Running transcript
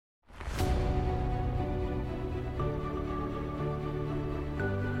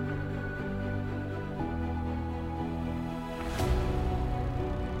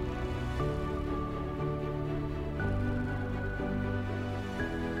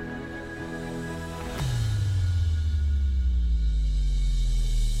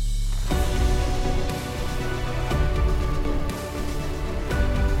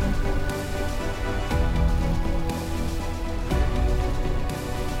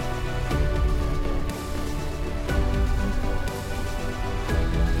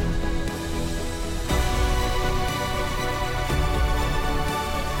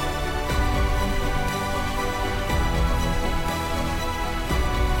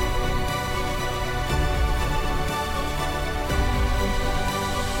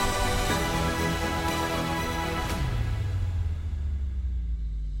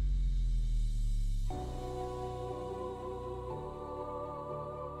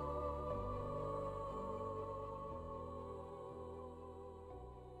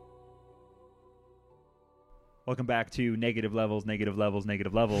Welcome back to negative levels,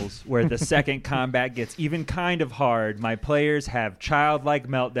 where the second combat gets even kind of hard. My players have childlike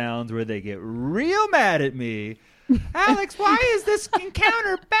meltdowns where they get real mad at me. Alex, why is this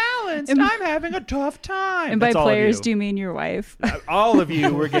encounter balanced? I'm having a tough time. And by players, do you mean your wife? All of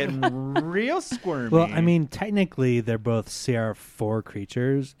you were getting real squirmy. Well, I mean, technically, they're both CR4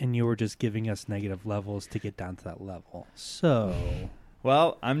 creatures, and you were just giving us negative levels to get down to that level. So...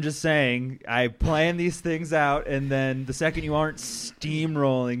 Well, I'm just saying, I plan these things out, and then the second you aren't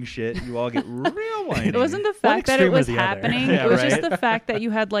steamrolling shit, you all get real whiny. It wasn't the fact that it was happening. Yeah, it was right? just the fact that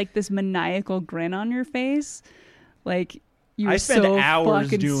you had like this maniacal grin on your face. Like you were I spent so hours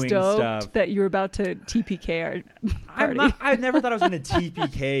fucking doing stoked stuff. That you were about to TPK our party. I never thought I was going to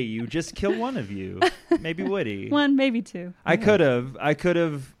TPK you. Just kill one of you. Maybe Woody. One, maybe two. I could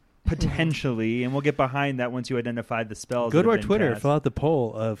have potentially, and we'll get behind that once you identify the spells. Go to our Twitter, fill out the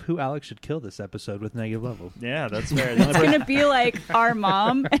poll of who Alex should kill this episode with negative levels. Yeah, that's fair. It's going to be like our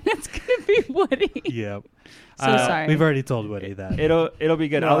mom, and it's going to be Woody. Yep. So sorry. We've already told Woody that. It'll be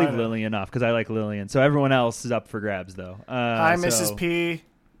good. I'll leave Lillian off because I like Lillian. So everyone else is up for grabs, though. Hi, Mrs. P.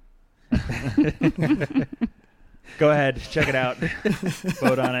 Go ahead, check it out.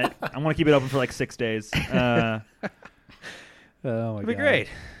 Vote on it. I want to keep it open for like 6 days. Oh my It'll be great.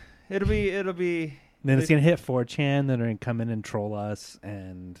 It'll be. Then it's gonna hit 4chan. Then they're gonna come in and troll us,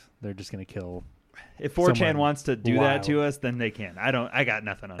 and they're just gonna kill. If 4chan wants to do that to us, then they can. I got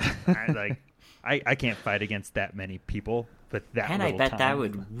nothing on it. I can't fight against that many people. But that and I bet that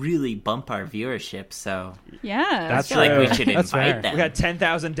would really bump our viewership. So yeah, I feel like we should invite them. We got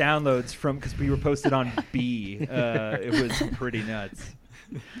 10,000 downloads because we were posted on B. It was pretty nuts.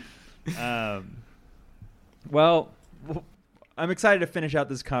 Well, I'm excited to finish out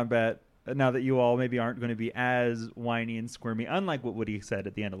this combat now that you all maybe aren't going to be as whiny and squirmy. Unlike what Woody said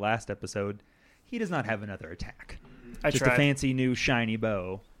at the end of last episode, he does not have another attack. Just a fancy new shiny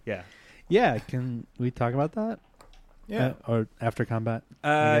bow. Yeah. Yeah. Can we talk about that? Yeah. Or after combat,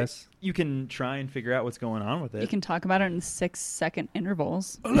 I guess. You can try and figure out what's going on with it. You can talk about it in 6-second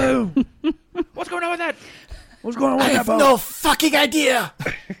intervals. Hello. What's going on with that? What's going on with I that have no fucking idea.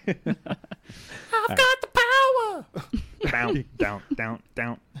 I've got the power. Bounce, down, down,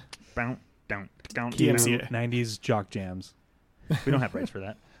 down, bounce, down, down. DMC. 90s jock jams. We don't have rights for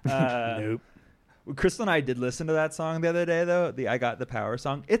that. Nope. Crystal and I did listen to that song the other day, though. The I Got the Power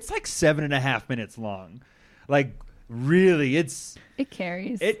song. It's like 7.5 minutes long. Like, really, it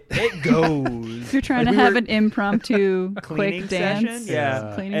carries. It goes. If you're trying to have an impromptu quick dance. Session,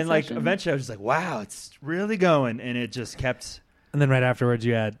 yeah. Cleaning like session. eventually I was just like, wow, it's really going. And it just kept. And then right afterwards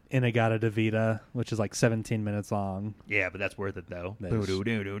you had Inagata Devita, which is like 17 minutes long. Yeah, but that's worth it, though. Hey, we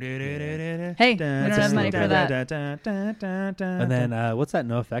don't have money for that. And then what's that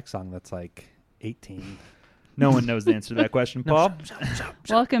NoFX song that's like 18? No one knows the answer to that question, Paul.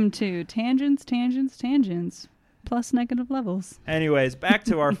 Welcome to Tangents, plus negative levels. Anyways, back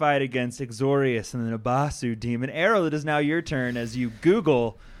to our fight against Exorius and the Nabasu demon. Arrow, it is now your turn as you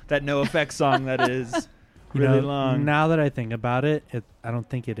Google that NoFX song that is really long. Now that I think about it, I don't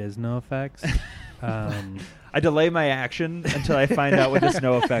think it is NoFX. I delay my action until I find out what this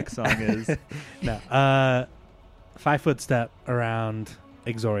NoFX song is. No. 5-foot step around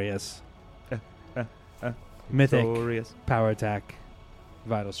Exorius. Mythic. Exorius. Power attack.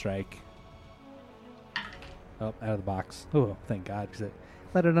 Vital strike. Oh, out of the box. Oh, thank God, because it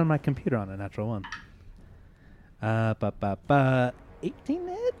let it on my computer on a natural one. 18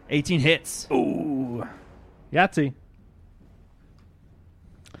 hit? 18 hits. Ooh. Yahtzee.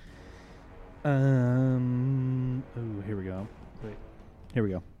 Ooh, here we go. Wait. Here we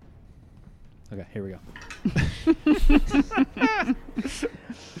go. Okay, here we go.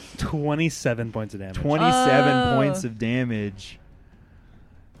 27 points of damage. 27 points of damage.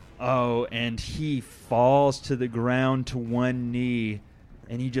 Oh, and he falls to the ground to one knee,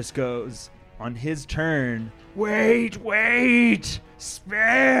 and he just goes, on his turn, wait,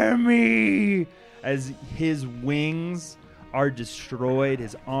 spare me, as his wings are destroyed,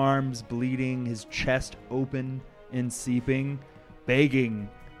 his arms bleeding, his chest open and seeping, begging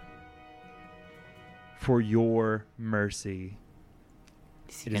for your mercy.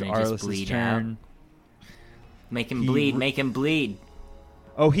 It is Arliss's turn. Make him bleed.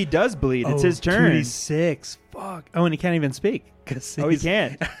 Oh, he does bleed. It's his turn. 2d6. Fuck. Oh, and he can't even speak. He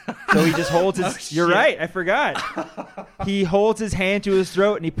can't. So he just holds his... You're right. I forgot. He holds his hand to his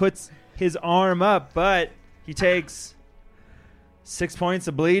throat and he puts his arm up, but he takes 6 points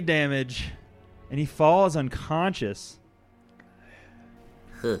of bleed damage and he falls unconscious.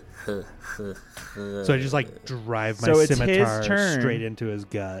 So I just like drive my So it's his scimitar turn. straight into his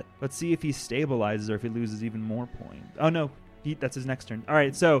gut. Let's see if he stabilizes or if he loses even more points. Oh no, that's his next turn. All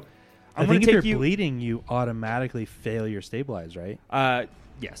right, so I I'm going think to if take you're you. bleeding, you automatically fail your stabilize, right?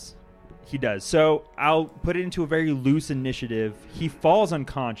 Yes, he does. So I'll put it into a very loose initiative. He falls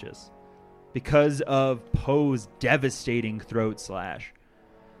unconscious because of Poe's devastating throat slash,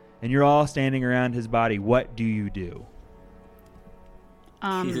 and you're all standing around his body. What do you do?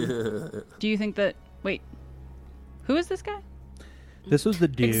 Do you think that... Wait. Who is this guy? This was the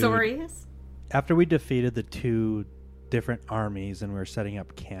dude. Exorius? After we defeated the two different armies and we were setting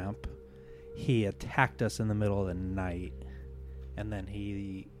up camp, he attacked us in the middle of the night, and then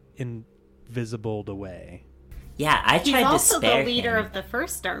he invisibled away. Yeah, I He's tried to also the spare leader him. of the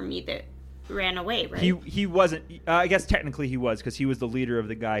first army that ran away, right? He wasn't. I guess technically he was, because he was the leader of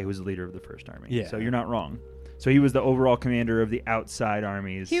the guy who was the leader of the first army. Yeah. So you're not wrong. So he was the overall commander of the outside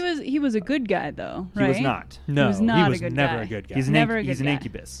armies. He was a good guy, though, He right? was not. No, was not he a was good never guy. a good guy. He's an, Never a he's good an guy.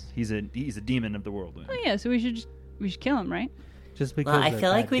 incubus. He's a demon of the whirlwind. Oh yeah, so we should kill him, right? Just because Well, I they're feel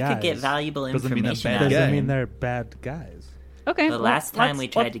like bad we could get guys valuable Doesn't mean they're information bad out of guys. doesn't him. mean they're bad guys. Okay. The last time we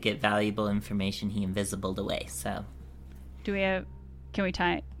tried let's- to get valuable information, he invisibled away. So Do we have? Can we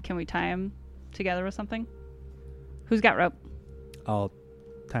tie him together with something? Who's got rope? I'll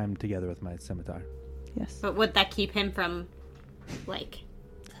tie him together with my scimitar. Yes. But would that keep him from, like,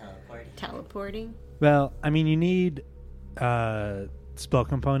 teleporting? Well, I mean, you need spell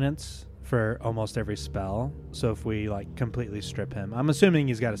components for almost every spell. So if we like completely strip him, I'm assuming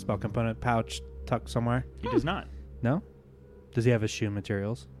he's got a spell component pouch tucked somewhere. He does not. No? Does he have his shoe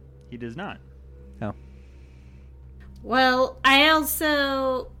materials? He does not. No. Well, I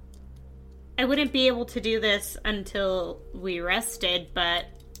wouldn't be able to do this until we rested, but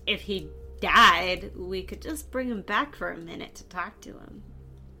if he died, we could just bring him back for a minute to talk to him.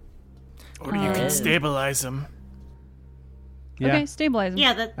 Or you can stabilize him. Yeah. Okay, stabilize him.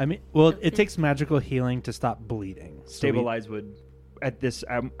 Yeah, that. I mean, well, it takes magical healing to stop bleeding. So we- Stabilize would, at this,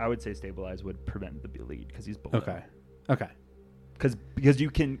 I would say stabilize would prevent the bleed because he's below. Okay. Okay.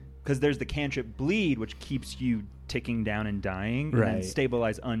 Because there's the cantrip bleed, which keeps you ticking down and dying, and then Right.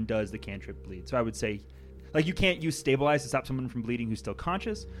 stabilize undoes the cantrip bleed. So I would say, like, you can't use stabilize to stop someone from bleeding who's still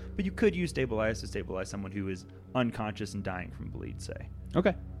conscious, but you could use stabilize to stabilize someone who is unconscious and dying from bleed, say.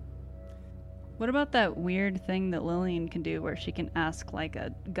 Okay. What about that weird thing that Lillian can do, where she can ask like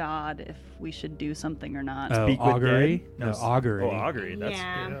a god if we should do something or not? Oh, Speak with augury? dead? No, augury. Oh, augury. That's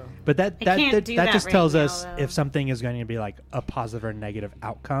Yeah. But that I that can't that, do that that just right tells now, us though. if something is going to be like a positive or negative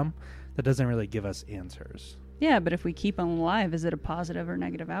outcome. That doesn't really give us answers. Yeah, but if we keep him alive, is it a positive or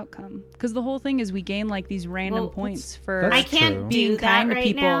negative outcome? Because the whole thing is we gain like these random Well, points for. that's I can't true. Being do that kind to right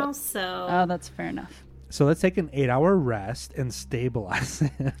people. now, so. Oh, that's fair enough. So let's take an 8-hour rest and stabilize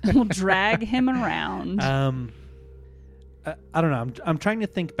him. We'll drag him around. I don't know. I'm trying to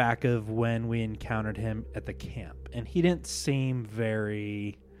think back of when we encountered him at the camp, and he didn't seem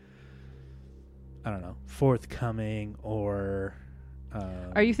very, I don't know, forthcoming or.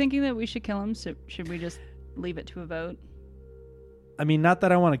 Are you thinking that we should kill him? So should we just leave it to a vote? I mean, not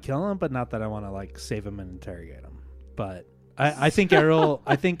that I want to kill him, but not that I want to like save him and interrogate him. But I think Errol,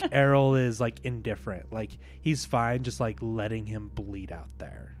 Errol is like indifferent. Like he's fine, just like letting him bleed out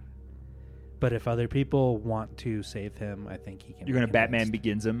there. But if other people want to save him, I think he can. You're going to be Batman convinced.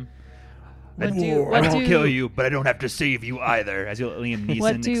 Begins him. What I do- won't what do- kill you, but I don't have to save you either. As you'll Liam Neeson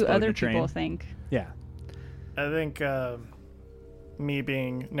What do explode in other a train. people think? Yeah. I think me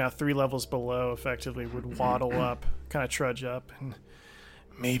being now 3 levels below effectively would waddle up, kind of trudge up, and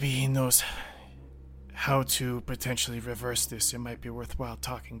maybe he knows how to potentially reverse this. It might be worthwhile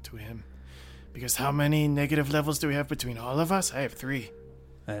talking to him. Because how many negative levels do we have between all of us? I have 3.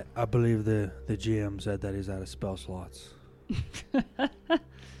 I believe the GM said that he's out of spell slots.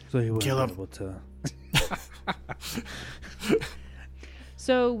 So he wouldn't Kill him. be able to.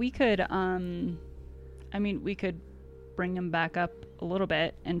 So we could, we could bring him back up a little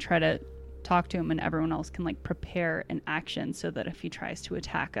bit and try to talk to him, and everyone else can like prepare an action so that if he tries to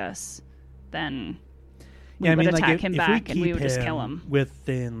attack us, then we would attack him back and we would just kill him.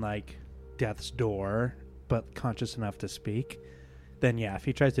 within like death's door, but conscious enough to speak. Then yeah, if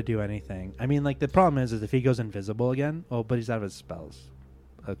he tries to do anything, I mean, like the problem is if he goes invisible again. Oh, but he's out of his spells.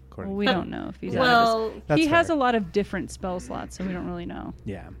 According Well, we But- don't know if he's well, out of his... That's He has fair. a lot of different spell slots, so we don't really know.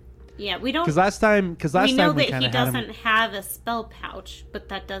 yeah, yeah, we don't. because last time we know we that kind he of had doesn't him. have a spell pouch, but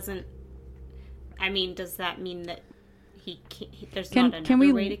that doesn't. I mean, does that mean that he can't, there's not another Can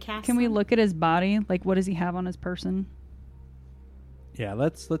we way to cast? can we them? look at his body? Like, what does he have on his person? Yeah,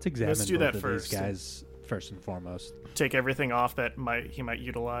 let's examine do both that of first. these guys first and foremost. Take everything off that he might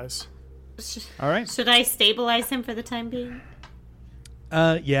utilize. All right. Should I stabilize him for the time being?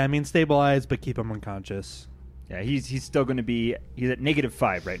 Yeah, I mean stabilize, but keep him unconscious. Yeah, he's still going to be... He's at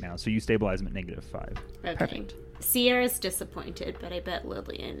 -5 right now, so you stabilize him at -5. Okay. Perfect. Sierra's disappointed, but I bet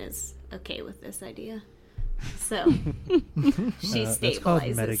Lillian is okay with this idea. So, she That's called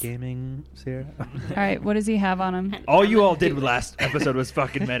stabilizes. metagaming, Sierra. All right, what does he have on him? All you all did last episode was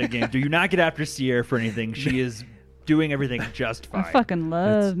fucking metagame. Do you not get after Sierra for anything? She is doing everything just fine. I fucking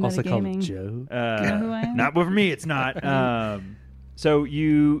love It's also called metagaming. Joe. You know who I am? Not for me, it's not. So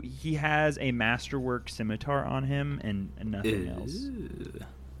he has a masterwork scimitar on him and nothing else.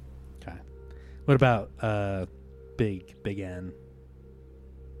 Okay. What about Big N?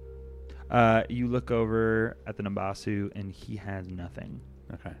 You look over at the Nambasu and he has nothing.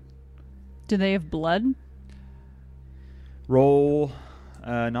 Okay. Do they have blood? Roll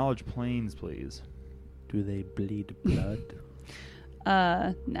knowledge planes, please. Do they bleed blood?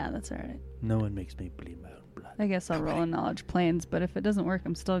 Nah, that's all right. No one makes me bleed blood. I guess I'll roll a knowledge planes, but if it doesn't work,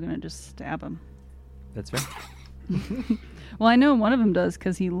 I'm still gonna just stab him. That's fair. Well, I know one of them does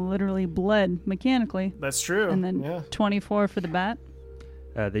because he literally bled mechanically. That's true. And then yeah. 24 for the bat.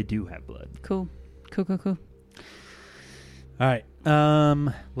 They do have blood. Cool. Cool. All right.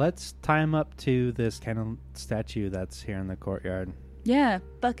 Let's tie him up to this kind of statue that's here in the courtyard. Yeah,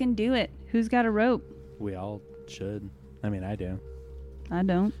 fucking do it. Who's got a rope? We all should. I mean, I do. I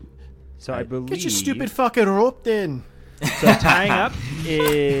don't. So I believe... Get your stupid fucking rope then. So tying up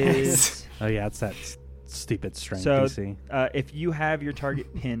is... Oh yeah, it's that stupid strength So DC. if you have your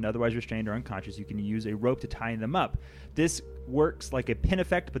target pinned, otherwise restrained or unconscious, you can use a rope to tie them up. This works like a pin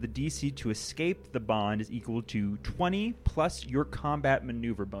effect, but the DC to escape the bond is equal to 20 plus your combat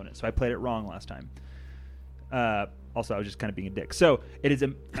maneuver bonus. So I played it wrong last time. Also, I was just kind of being a dick. So it is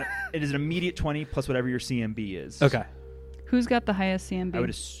an immediate 20 plus whatever your CMB is. Okay. Who's got the highest CMB? I would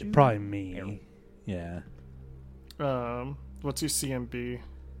assume Probably me. Arrow. Yeah. What's your CMB?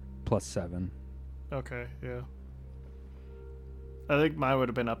 +7. Okay, yeah. I think mine would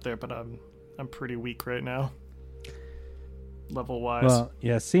have been up there, but I'm pretty weak right now. Level wise. Well,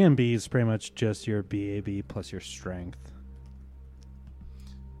 yeah, CMB is pretty much just your BAB plus your strength.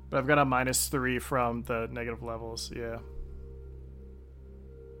 But I've got a -3 from the negative levels, yeah.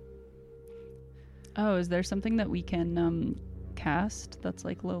 Oh, is there something that we can cast that's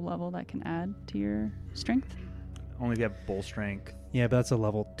like low level that can add to your strength? Only if you have bull strength. Yeah, but that's a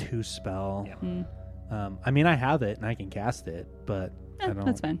level 2 spell. Yeah. I mean, I have it and I can cast it, but I don't.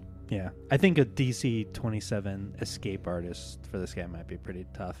 That's fine. Yeah, I think a DC 27 escape artist for this guy might be pretty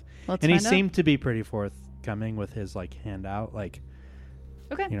tough. Let's And he find out. seemed to be pretty forthcoming with his like handout, like,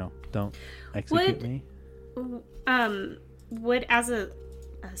 Okay. you know, don't execute Would- me. Would as a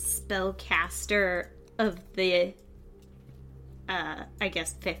spellcaster of the I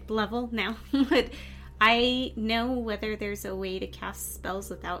guess 5th level now, would I know whether there's a way to cast spells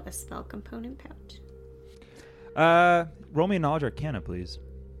without a spell component pouch? Roll me a knowledge arcana, please.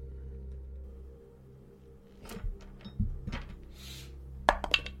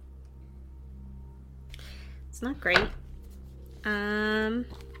 It's not great. I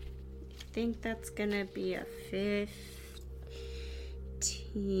think that's gonna be a 15.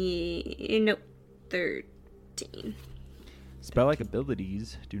 Nope, 13. Spell-like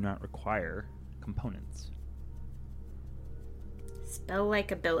abilities do not require components.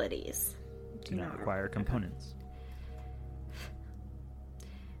 Spell-like abilities Do not require components.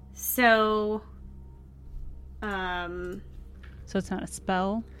 So, So it's not a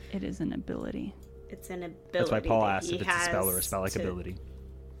spell, it is an ability. it's an ability. That's why Paul that asked he if it's a spell or a has spell-like to- ability.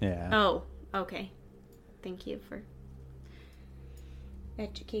 Yeah. Oh, okay. Thank you for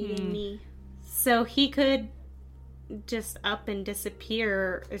educating me. So he could just up and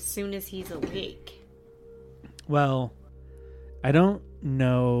disappear as soon as he's awake. Well, I don't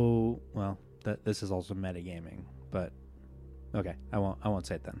know. Well, this is also metagaming, but okay, I won't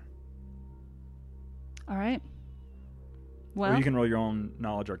say it then. All right. Or Well, you can roll your own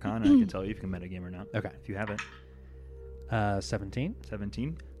knowledge arcana. I can tell you if you can metagame or not. Okay. If you have it. 17.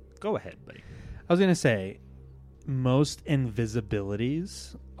 17. Go ahead, buddy. I was gonna say most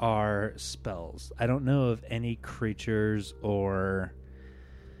invisibilities are spells. I don't know of any creatures or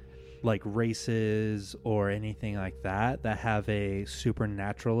like races or anything like that have a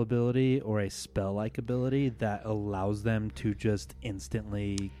supernatural ability or a spell-like ability that allows them to just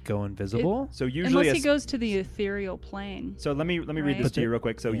instantly go invisible. So usually unless he goes to the ethereal plane. So let me read Right. this to you real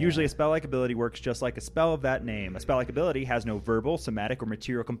quick. So Yeah. usually a spell-like ability works just like a spell of that name. A spell-like ability has no verbal, somatic, or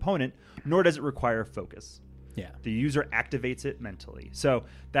material component, nor does it require focus. Yeah. The user activates it mentally. So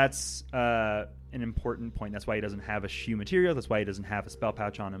that's an important point. That's why he doesn't have a Shu material. That's why he doesn't have a spell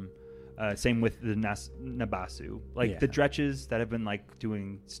pouch on him. Same with the Nabasu. Like the Dretches that have been like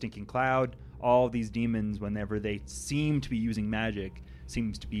doing Stinking Cloud, all these demons, whenever they seem to be using magic,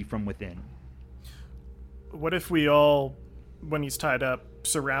 seems to be from within. What if we all, when he's tied up,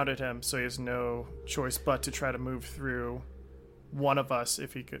 surrounded him so he has no choice but to try to move through one of us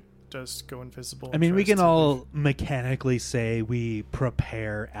if he could just go invisible? I mean, we can all mechanically say we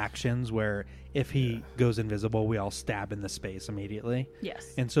prepare actions where if he goes invisible, we all stab in the space immediately. Yes.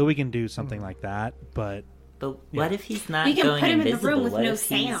 And so we can do something like that, but what if he's not We can going put him in the invisible? room with What no if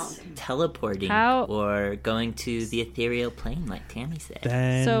he's sound? teleporting or going to the ethereal plane, like Tammy said?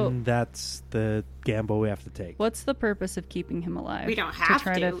 then that's the gamble we have to take. What's the purpose of keeping him alive? We don't have to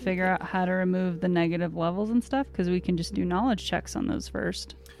try to figure out how to remove the negative levels and stuff, because we can just do knowledge checks on those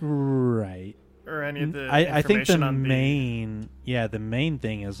first. Right. Or any of the I think the information on the main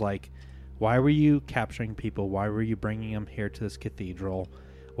thing is like, why were you capturing people? Why were you bringing them here to this cathedral?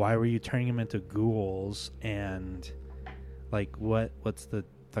 Why were you turning them into ghouls? And like, what's the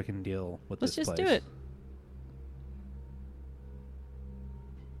fucking deal with Let's this just place? do it.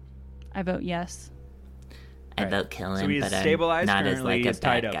 I vote yes. I vote kill him, So he's but stabilized I'm not as currently. like a He's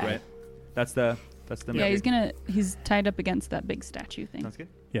tied bad up, guy. right? That's the Yeah, he's tied up against that big statue thing. That's good.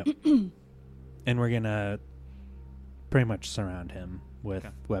 Yep. And we're gonna pretty much surround him with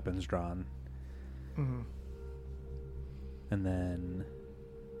weapons drawn. Mhm. And then,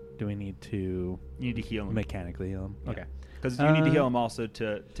 do we need to You need to heal him. mechanically heal him? Yeah. Okay. Because you need to heal him also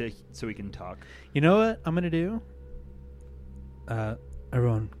to so he can talk. You know what I'm gonna do?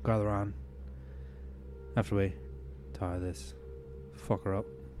 Everyone, gather on. After we tie this fucker up.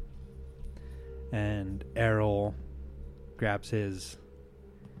 And Errol grabs his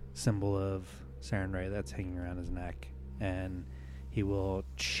symbol of Saren Ray that's hanging around his neck, and he will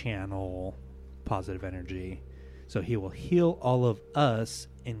channel positive energy. So he will heal all of us,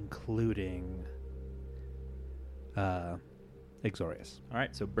 including Exorius. All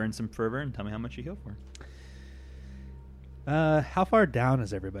right, so burn some fervor and tell me how much you heal for. How far down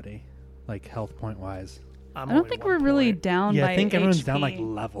is everybody? Like, health point wise? I don't think we're really down Yeah, by I think everyone's HP. down like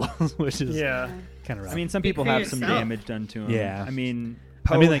levels, which is Yeah. kind of rough. I mean, some people for have some yourself. damage done to him. Yeah. I mean,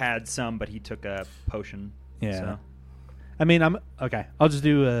 Poe like- had some, but he took a potion. yeah. So. I mean, I'm okay. I'll just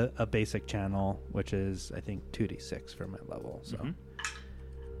do a basic channel, which is I think 2d6 for my level. So,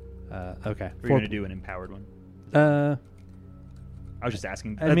 Mhm. Okay. We're going to do an empowered one. Uh, I was just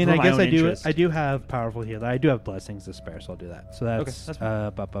asking. I mean, for I my guess own I do. interest. I do have powerful healer. I do have blessings to spare, so I'll do that. So that's,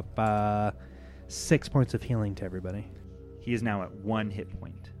 that's 6 points of healing to everybody. He is now at 1 hit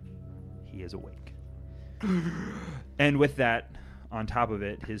point. He is awake. And with that, on top of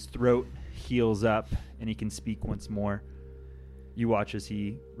it, his throat heals up and he can speak once more. You watch as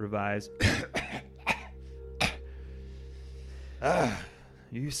he revives.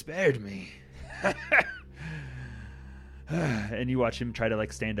 You spared me. And you watch him try to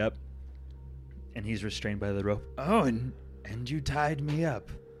like stand up, and he's restrained by the rope. Oh, and you tied me up.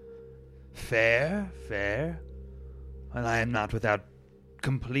 Fair. Well, I am not without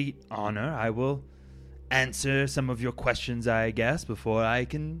complete honor. I will answer some of your questions, I guess, before I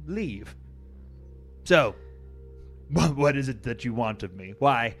can leave. So, what is it that you want of me?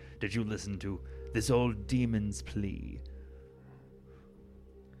 Why did you listen to this old demon's plea?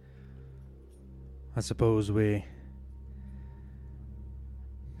 I suppose we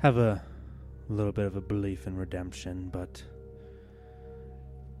have a little bit of a belief in redemption, but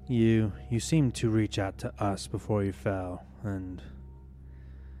you seemed to reach out to us before you fell, and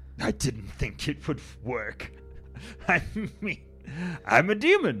I didn't think it would work. I mean, I'm a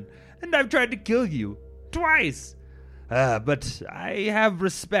demon, and I've tried to kill you twice. But I have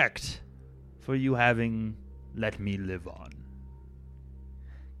respect for you having let me live on.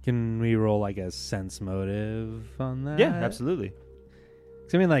 can we roll like a sense motive on that? Yeah, absolutely.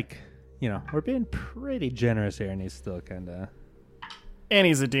 'Cause I mean, like, you know, we're being pretty generous here, and he's still kind of, And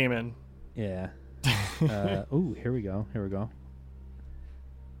he's a demon. yeah. Ooh, here we go.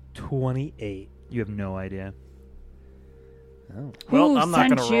 28. You have no idea. Oh, Well, Who I'm not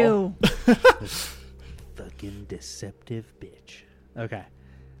sent gonna roll. you? fucking deceptive bitch. Okay.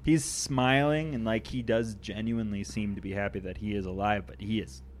 He's smiling, and like he does genuinely seem to be happy that he is alive, but he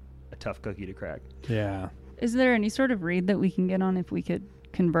is a tough cookie to crack. Yeah. Is there any sort of read that we can get on if we could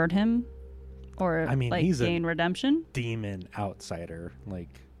convert him, or I mean, like he's a- gain redemption? Demon outsider.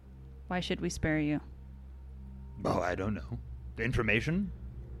 Like, Why should we spare you? Oh, I don't know. Information?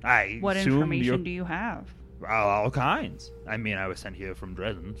 I What assume information you're- do you have? All kinds. I mean, I was sent here from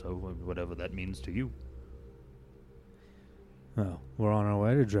Dresden, so whatever that means to you. Oh, we're on our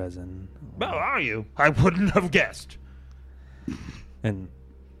way to Dresden. Well, are you? I wouldn't have guessed. And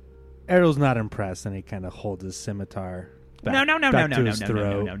Errol's not impressed, and he kind of holds his scimitar back, No, to his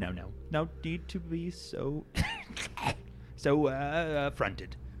throat. No need to be so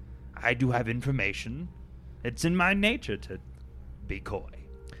affronted. I do have information. It's in my nature to be coy.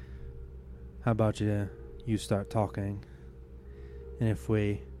 How about you start talking? And if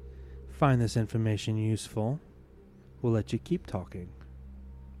we find this information useful, we'll let you keep talking.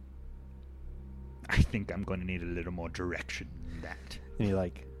 I think I'm going to need a little more direction than that. And he,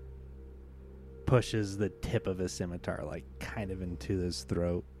 like, pushes the tip of his scimitar, like, kind of into his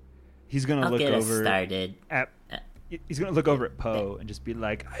throat. He's going to I'll look get us over started. He's going to look over at Poe and just be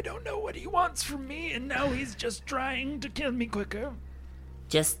like, I don't know what he wants from me, and now he's just trying to kill me quicker.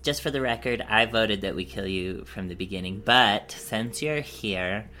 Just for the record, I voted that we kill you from the beginning, but since you're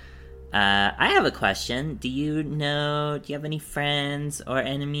here, I have a question. Do you have any friends or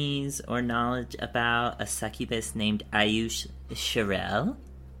enemies or knowledge about a succubus named Ayush Sharel?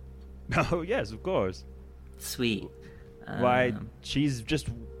 Oh, yes, of course. Sweet. Why, she's just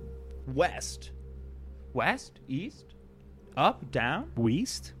west. West? East? Up? Down?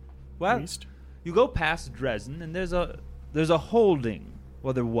 West? Well, East. you go past Dresden, and there's a holding.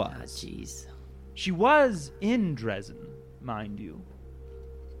 Well, there Oh, was. jeez. She was in Dresden, mind you.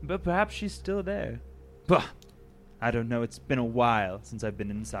 But perhaps she's still there. Bah! I don't know, it's been a while since I've been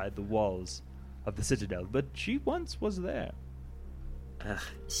inside the walls of the Citadel, but she once was there. Ugh,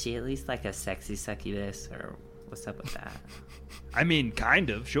 is she at least like a sexy succubus, or what's up with that? I mean, kind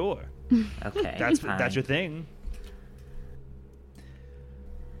of, sure. Okay, That's fine. your thing.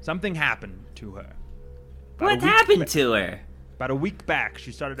 Something happened to her. What happened to her? About a week back,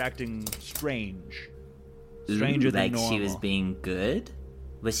 she started acting strange. Stranger than like normal. she was being good?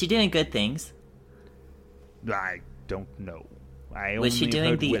 Was she doing good things? I don't know. Was she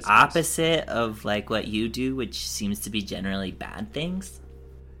doing the opposite of like what you do, which seems to be generally bad things?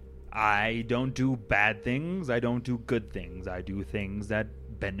 I don't do bad things. I don't do good things. I do things that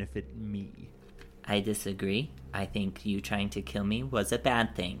benefit me. I disagree. I think you trying to kill me was a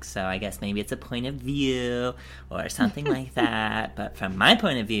bad thing. So I guess maybe it's a point of view or something like that. But from my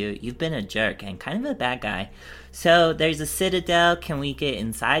point of view, you've been a jerk and kind of a bad guy. So there's a citadel. Can we get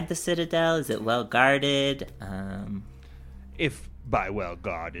inside the citadel? Is it well guarded? If by well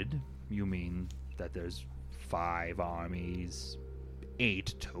guarded, you mean that there's 5 armies,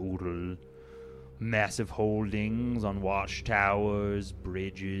 8 total, massive holdings on watchtowers,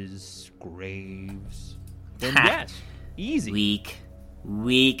 bridges, graves, then yes, easy.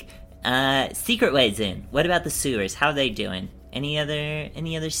 Weak. Secret ways in. What about the sewers? How are they doing? Any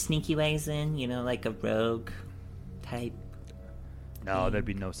other sneaky ways in? You know, like a rogue type. No, there'd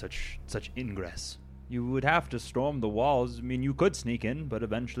be no such ingress. You would have to storm the walls. I mean, you could sneak in, but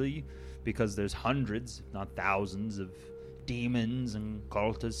eventually, because there's hundreds, if not thousands, of demons and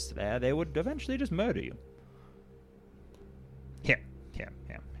cultists there, they would eventually just murder you. Here.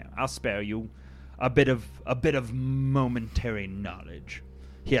 I'll spare you a bit of momentary knowledge.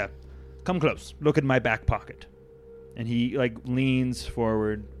 Here, come close. Look at my back pocket. And he leans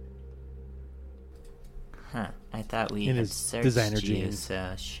forward. Huh. I thought we In had his searched designer you, jeans.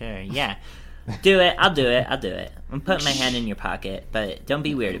 so sure. Yeah. Do it. I'll do it. I'm putting my hand in your pocket, but don't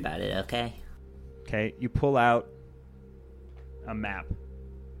be weird about it, okay? Okay, you pull out a map.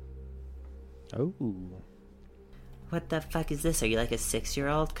 Oh. What the fuck is this? Are you like a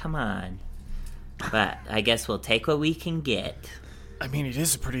 6-year-old? Come on. But I guess we'll take what we can get. I mean, it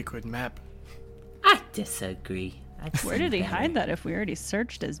is a pretty good map. I disagree. Where did he hide that if we already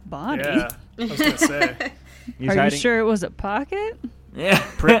searched his body? Yeah, I was gonna say. Are you sure it was a pocket? Yeah.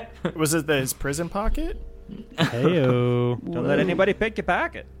 Was it his prison pocket? Heyo. Don't let anybody pick your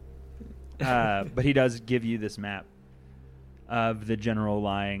pocket. But he does give you this map of the general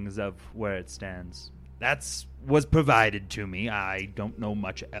lyings of where it stands. Was provided to me. I don't know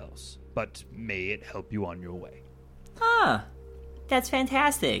much else, but may it help you on your way. Ah, that's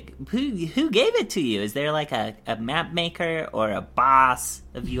fantastic. Who gave it to you? Is there like a map maker or a boss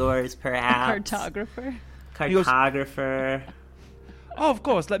of yours, perhaps? Cartographer. Cartographer. Oh, of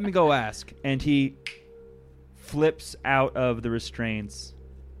course. Let me go ask. And he flips out of the restraints,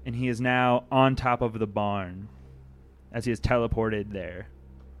 and he is now on top of the barn as he is teleported there.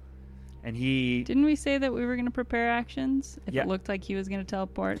 And he... Didn't we say that we were going to prepare actions? If Yeah. it looked like he was going to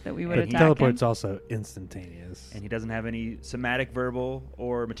teleport, that we would But attack teleport's him? also instantaneous. And he doesn't have any somatic, verbal,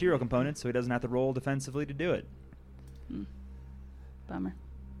 or material components, so he doesn't have to roll defensively to do it. Bummer.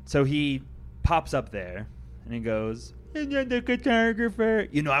 So he pops up there, and he goes, "And you're the cartographer."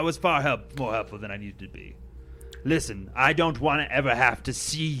 You know, I was more helpful than I needed to be. Listen, I don't want to ever have to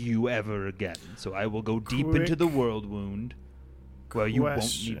see you ever again, so I will go deep into Quick the world wound where you won't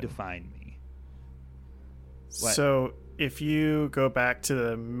question. need to find me. What? So if you go back to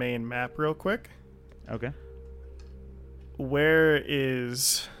the main map real quick, Okay. where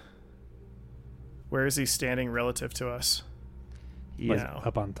is he standing relative to us? He Like is, now?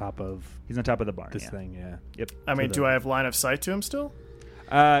 up on top of he's on top of the barn. this yeah. thing, yeah. Yep. I mean, the- do I have line of sight to him still?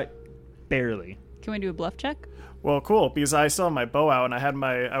 Barely. Can we do a bluff check? Well, cool, because I still have my bow out, and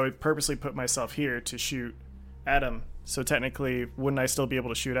I would purposely put myself here to shoot at him. So technically, wouldn't I still be able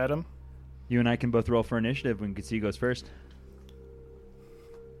to shoot at him? You and I can both roll for initiative when Katsi goes first.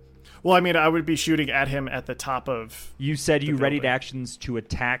 Well, I mean, I would be shooting at him at the top of... You said you The readied building. actions to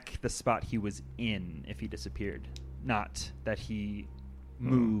attack the spot he was in if he disappeared, not that he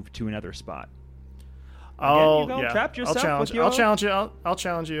moved to another spot. I'll, you've all trapped I'll yourself challenge, with your- I'll challenge you. I'll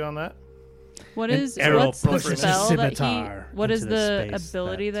challenge you on that. What's Errol the puts his spell that he? scimitar What is into the the space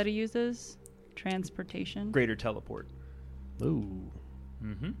ability that- that he uses? Transportation. Greater teleport. Ooh.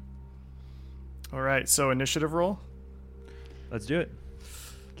 Mm-hmm. All right, so initiative roll. Let's do it.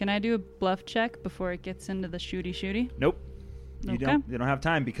 Can I do a bluff check before it gets into the shooty? Nope. You Okay. don't. You don't have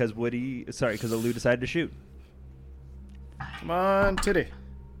time because because Alu decided to shoot. Come on, titty.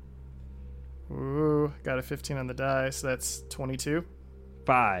 Ooh, got a 15 on the die, so that's 22.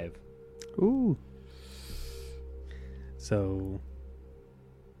 5. Ooh. So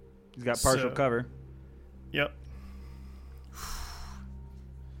He's got partial So- cover. Yep.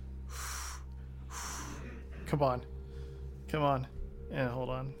 Come on. Come on. And hold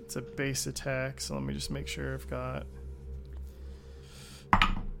on. It's a base attack, so let me just make sure I've got...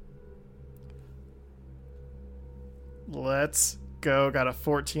 Let's go. Got a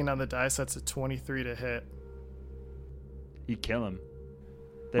 14 on the dice. That's a 23 to hit. You kill him.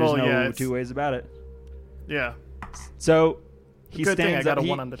 There's Well, no yeah, it's- two ways about it. Yeah. So he Good thing I stands got up. a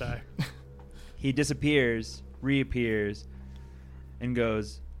 1 on the die. He disappears, reappears, and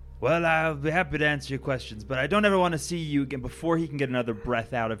goes, "Well, I'll be happy to answer your questions, but I don't ever want to see you again." Before he can get another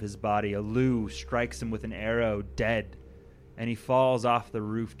breath out of his body, Alu strikes him with an arrow, dead, and he falls off the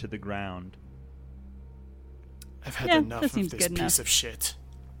roof to the ground. I've had Yeah, enough that of seems this good piece enough. of shit.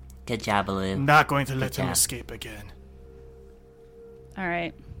 Good job, Alu. I'm not going to let him job. escape again. All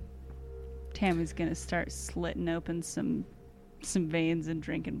right. Tammy's gonna start slitting open some veins and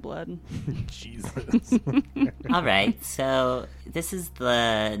drinking blood. Jesus. All right, so this is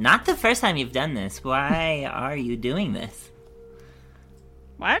not the first time you've done this. Why are you doing this?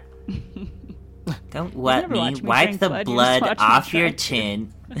 What? Don't let never watched me me wipe drink the blood, you just blood watch me off your try to.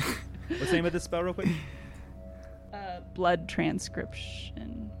 chin. What's the name of this spell, real quick? Blood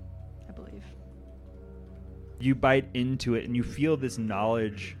transcription, I believe. You bite into it, and you feel this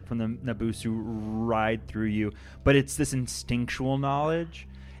knowledge from the Nabusu ride through you, but it's this instinctual knowledge.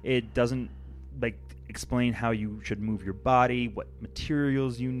 It doesn't explain how you should move your body, what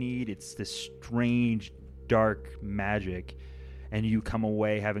materials you need. It's this strange, dark magic, and you come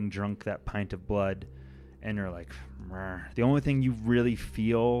away having drunk that pint of blood, and you're like, "Meh." The only thing you really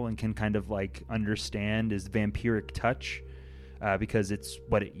feel and can kind of understand is vampiric touch. Because it's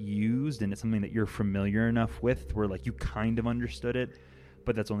what it used, and it's something that you're familiar enough with where you kind of understood it,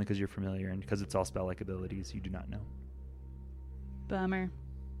 but that's only because you're familiar, and because it's all spell-like abilities you do not know. Bummer.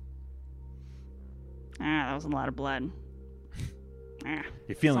 That was a lot of blood.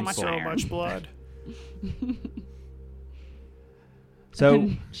 You're feeling much full. So iron. much blood. So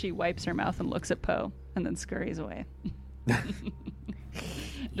She wipes her mouth and looks at Poe, and then scurries away.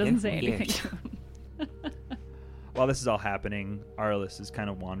 Doesn't say You're anything weird. to him. while this is all happening, Arliss is kind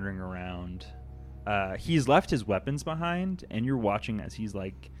of wandering around. He's left his weapons behind, and you're watching as he's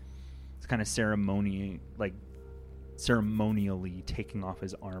it's kind of ceremonially taking off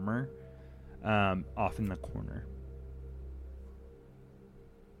his armor off in the corner.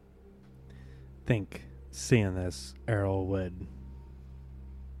 Think, seeing this, Errol would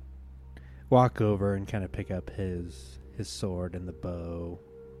walk over and kind of pick up his sword and the bow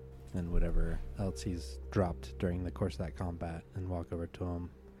and whatever else he's dropped during the course of that combat, and walk over to him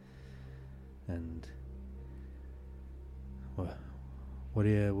and what are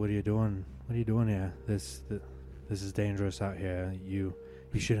you doing? What are you doing here? This is dangerous out here. You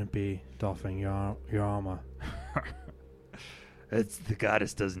shouldn't be doffing your armor. The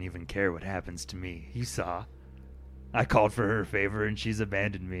goddess doesn't even care what happens to me. You saw. I called for her favor and she's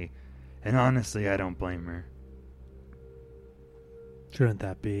abandoned me. And honestly, I don't blame her. Shouldn't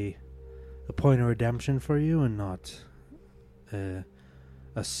that be a point of redemption for you and not a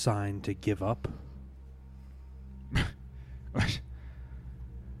sign to give up?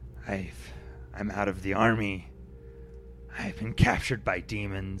 I'm out of the army. I have been captured by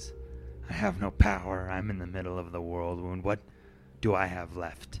demons. I have no power. I'm in the middle of the world wound. What do I have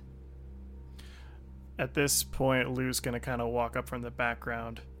left? At this point, Lou's going to kind of walk up from the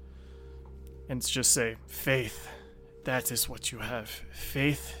background and just say, "Faith, that is what you have.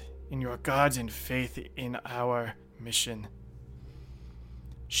 Faith in your gods and faith in our mission.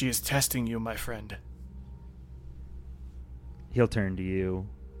 She is testing you, my friend." He'll turn to you,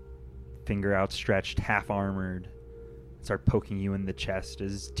 finger outstretched, half armored, start poking you in the chest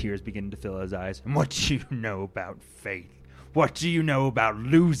as tears begin to fill his eyes. And what do you know about faith? What do you know about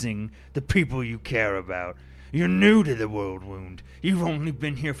losing the people you care about? You're new to the world wound. You've only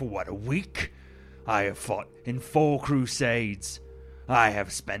been here for, what, a week? I have fought in 4 crusades. I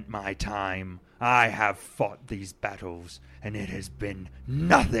have spent my time. I have fought these battles, and it has been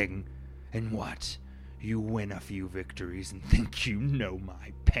nothing. And what? You win a few victories and think you know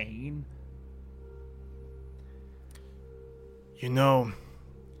my pain? You know,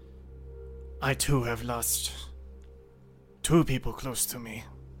 I too have lost 2 people close to me.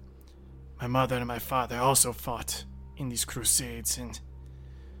 My mother and my father also fought in these crusades, and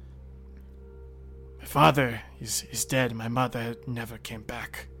my father is dead. My mother never came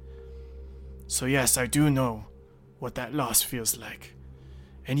back. So yes, I do know what that loss feels like.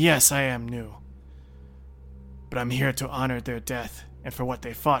 And yes, I am new. But I'm here to honor their death and for what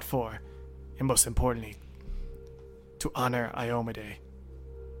they fought for, and most importantly, to honor Iomade.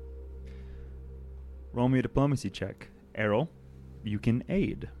 Roll me a diplomacy check. Errol, you can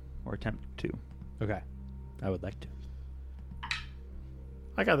aid or attempt to. Okay. I would like to.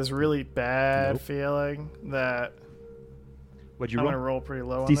 I got this really bad Nope. feeling that What'd you I'm roll? going to roll pretty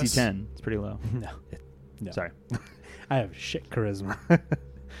low on DC this. 10. It's pretty low. No. Sorry. I have shit charisma.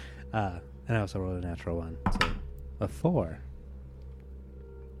 And I also rolled a natural 1. So a 4.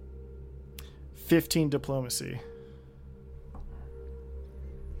 15 diplomacy.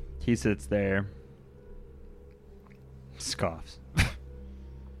 He sits there, scoffs.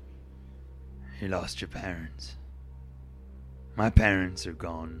 You lost your parents. My parents are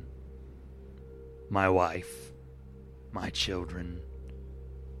gone. My wife, my children,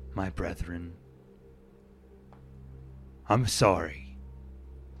 my brethren. I'm sorry.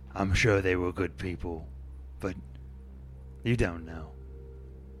 I'm sure they were good people, but you don't know.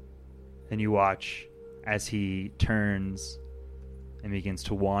 And you watch as he turns and begins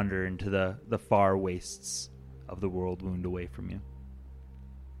to wander into the far wastes of the world wound away from you.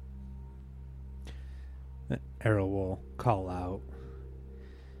 Errol will call out.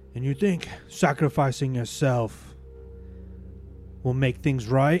 And you think sacrificing yourself will make things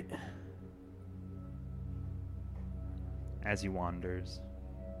right? As he wanders.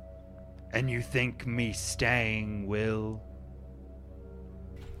 And you think me staying will?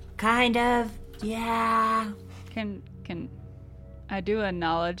 Kind of, yeah. Can I do a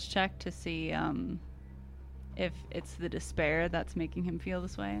knowledge check to see if it's the despair that's making him feel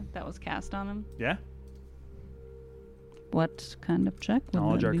this way that was cast on him? Yeah? What kind of check? would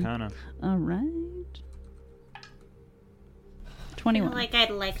Knowledge that be? Arcana. All right. I 21. feel like I'd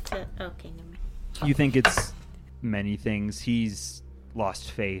like to. Okay, never mind. You think it's many things. He's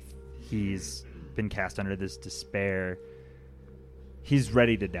lost faith. He's been cast under this despair. He's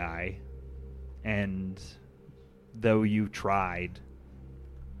ready to die. And though you tried,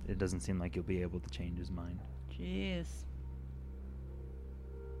 it doesn't seem like you'll be able to change his mind. Jeez.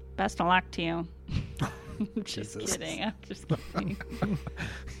 Best of luck to you. I'm just Jesus. kidding. I'm just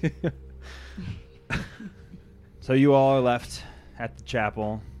kidding. So you all are left at the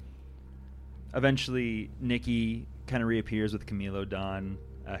chapel. Eventually, Nikki kind of reappears with Camilo Don,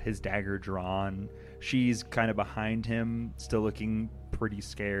 his dagger drawn. She's kind of behind him, still looking pretty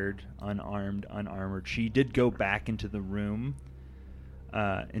scared, unarmed, unarmored. She did go back into the room,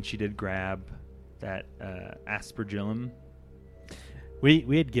 and she did grab that aspergillum.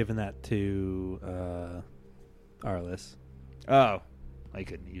 We had given that to Arliss. Oh, I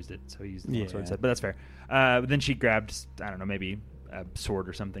couldn't have used it, so he used the sword set, but that's fair. Then she grabbed, I don't know, maybe a sword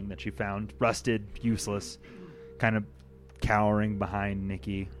or something that she found, rusted, useless, kind of cowering behind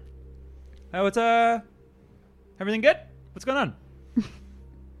Nikki. Oh, it's everything good? What's going on?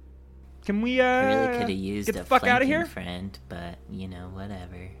 Can we I really could have used get a the fuck out of flanking here? friend, but you know,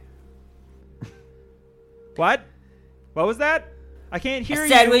 whatever. What? What was that? I can't hear I you.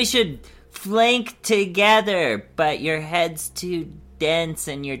 said we should flank together, but your head's too dense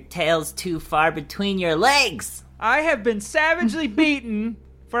and your tail's too far between your legs. I have been savagely beaten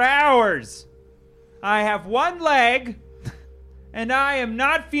for hours. I have one leg, and I am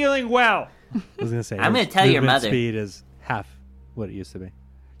not feeling well. I was going to say, I'm his gonna tell your movement mother. speed is half what it used to be.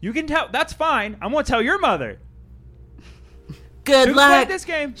 You can tell. That's fine. I'm going to tell your mother. Good Who luck. played this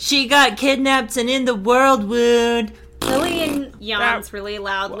game? She got kidnapped and in the world wound. Lillian yawns really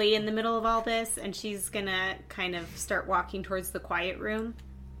loudly in the middle of all this, and she's gonna kind of start walking towards the quiet room.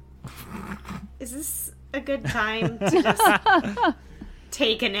 Is this a good time to just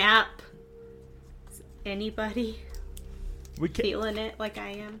take a nap? Is anybody feeling it like I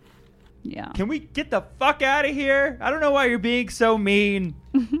am? Yeah. Can we get the fuck out of here? I don't know why you're being so mean.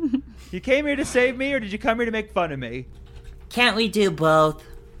 You came here to save me, or did you come here to make fun of me? Can't we do both?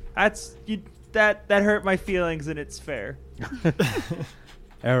 That hurt my feelings, and it's fair.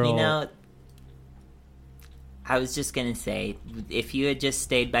 Errol, You know, I was just gonna say, if you had just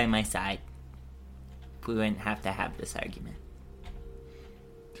stayed by my side, we wouldn't have to have this argument.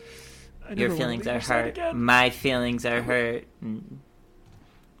 Your feelings are hurt. My feelings are hurt.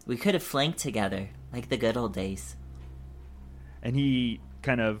 We could have flanked together, like the good old days. And he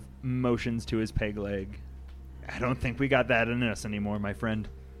kind of motions to his peg leg. I don't think we got that in us anymore, my friend.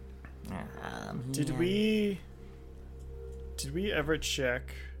 Did we ever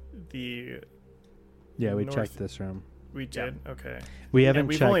check the... Yeah, we North- checked this room. We did? Okay. We Yeah, haven't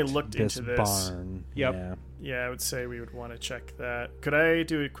we've checked only looked this into this. barn. Yep. Yeah. Yeah, I would say we would want to check that. Could I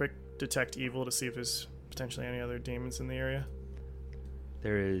do a quick detect evil to see if there's potentially any other demons in the area?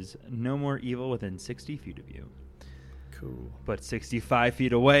 There is no more evil within 60 feet of you. Cool. But 65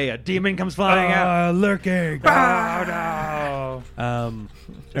 feet away, a demon comes flying out. Lurking. Oh, no.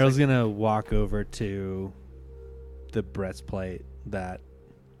 Errol's gonna walk over to the breastplate that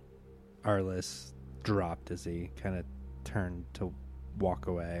Arliss dropped as he kind of turned to walk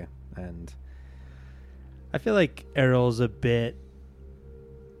away, and I feel like Errol's a bit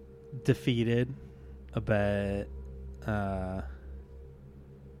defeated, a bit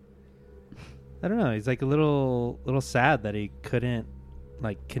I don't know, he's like a little sad that he couldn't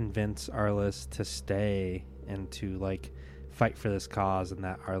like convince Arliss to stay and to like fight for this cause, and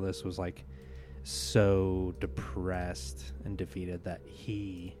that Arliss was like so depressed and defeated that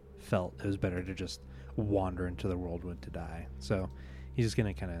he felt it was better to just wander into the whirlwind to die. So he's just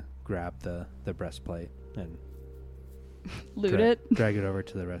gonna kind of grab the breastplate and Loot it. drag it over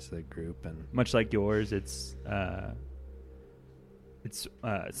to the rest of the group. And Much like yours, it's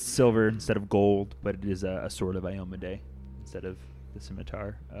silver instead of gold, but it is a sword of Iomedae instead of the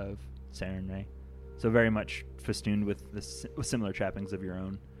scimitar of Sarenrae. So very much festooned with with similar trappings of your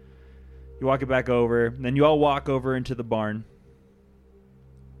own. You walk it back over, then you all walk over into the barn.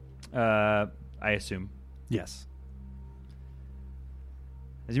 I assume. yes,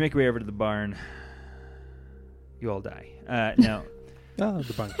 As you make your way over to the barn, you all die. Now,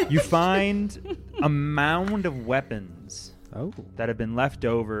 the barn. you find a mound of weapons Oh, that have been left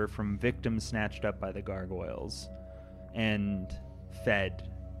over from victims snatched up by the gargoyles and fed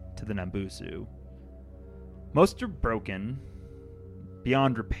to the Nambusu. Most are broken,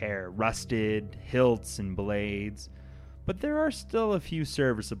 beyond repair, rusted, hilts and blades, but there are still a few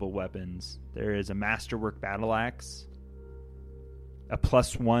serviceable weapons. There is a masterwork battle axe, a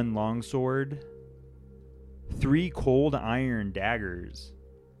 +1 longsword, 3 cold iron daggers,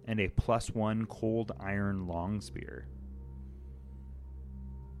 and a +1 cold iron long spear.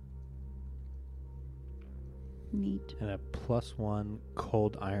 Neat. and a +1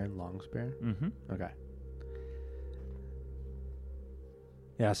 cold iron long spear. Mm-hmm. Okay.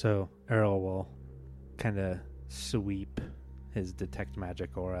 Yeah, so Errol will kind of sweep his detect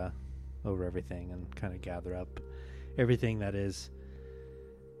magic aura over everything and kind of gather up everything that is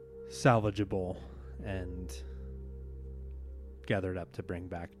salvageable and gather it up to bring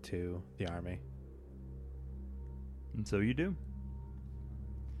back to the army. And so you do.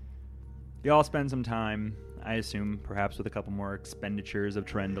 You all spend some time, I assume, perhaps with a couple more expenditures of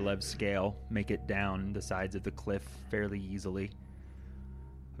Trendalev's scale, make it down the sides of the cliff fairly easily,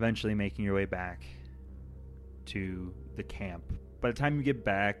 eventually making your way back to the camp. By the time you get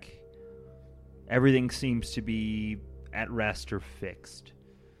back, everything seems to be at rest or fixed.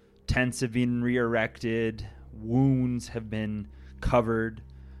 Tents have been re-erected, wounds have been covered.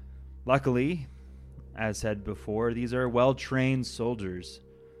 Luckily, as said before, these are well-trained soldiers.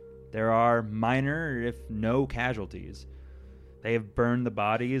 There are minor, if no, casualties. They have burned the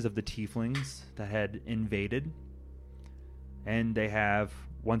bodies of the tieflings that had invaded, and they have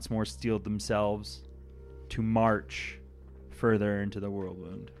once more steeled themselves to march further into the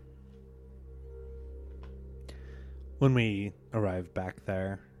whirlwind. When we arrive back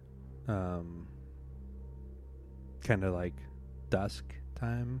there, kind of like dusk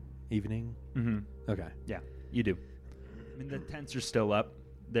time, evening. Mm-hmm. Okay. Yeah, you do. I mean, the tents are still up.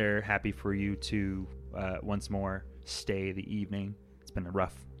 They're happy for you to once more stay the evening. It's been a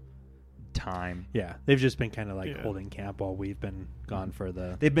rough time. Yeah, they've just been kind of like holding camp while we've been gone for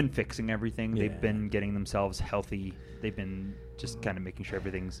the... They've been fixing everything. Yeah. They've been getting themselves healthy. They've been just kind of making sure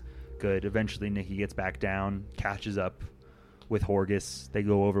everything's good. Eventually, Nikki gets back down, catches up with Horgus. They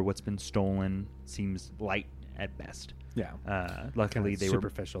go over what's been stolen. Seems light at best. Yeah. Luckily, they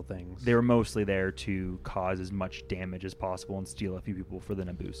superficial things. They were mostly there to cause as much damage as possible and steal a few people for the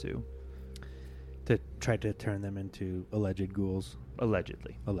Nabusu. To try to turn them into alleged ghouls.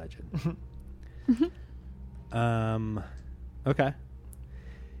 Allegedly. Alleged. Okay.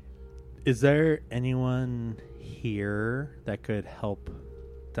 Is there anyone here that could help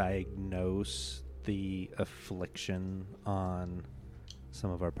diagnose the affliction on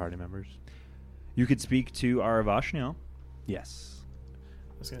some of our party members? You could speak to Aravashniel. Yes.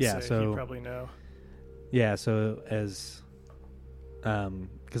 I was going to say, you probably know. Yeah, so as...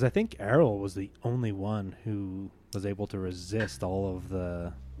 because I think Errol was the only one who was able to resist all of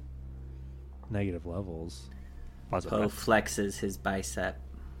the negative levels. Poe flexes his bicep.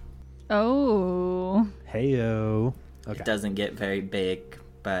 Oh. Heyo. Okay. It doesn't get very big,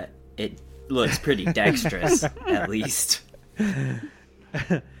 but it looks pretty dexterous, at least.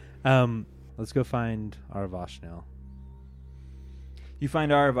 Let's go find Aravashniel. You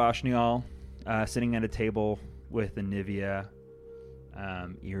find Aravashniel sitting at a table with Anivia,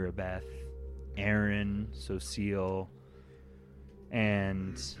 Irabeth, Aaron, Sociel,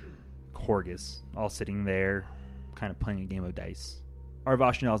 and Horgus, all sitting there, kind of playing a game of dice.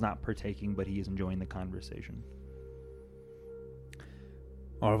 Aravashniel is not partaking, but he is enjoying the conversation.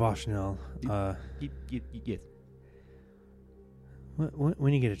 Aravashniel, yes.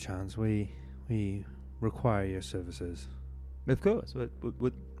 When you get a chance, we require your services. Of course.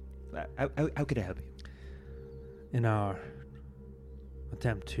 How could I help you? In our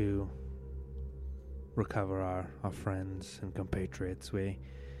attempt to recover our friends and compatriots, we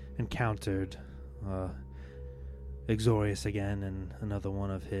encountered Exorius again and another one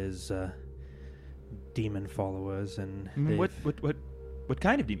of his demon followers, and what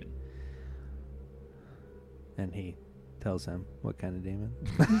kind of demon? And he tells him what kind of demon.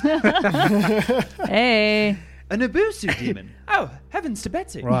 Hey, a Nabusu demon. Oh, heavens to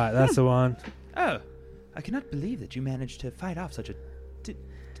Betsy! Right, that's the one. Oh, I cannot believe that you managed to fight off such a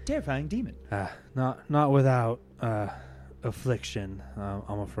terrifying demon. Not without affliction,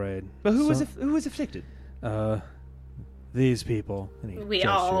 I'm afraid. But who was afflicted? These people. We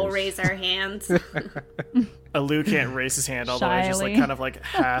all raise our hands. Alu can't raise his hand all the way, just like kind of like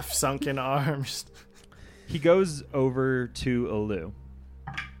half sunken arms. He goes over to Alu.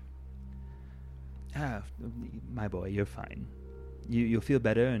 Ah, my boy, you're fine. You'll feel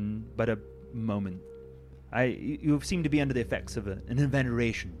better in but a moment. You seem to be under the effects of an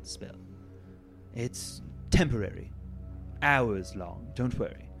inveneration spell. It's temporary. Hours long, don't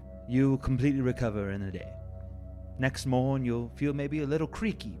worry. You'll completely recover in a day. Next morn, you'll feel maybe a little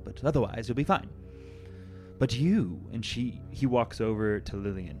creaky, but otherwise you'll be fine. But you, and he walks over to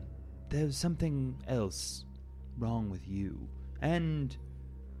Lillian. There's something else wrong with you. And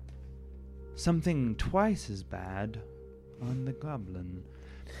something twice as bad on the goblin.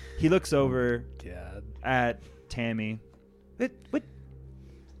 He looks over at Tammy. What?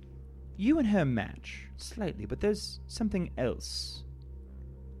 You and her match slightly, but there's something else.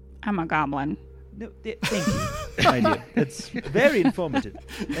 I'm a goblin. No, thank you, my dear. That's very informative,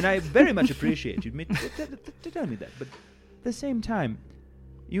 and I very much appreciate you to tell me that. But at the same time,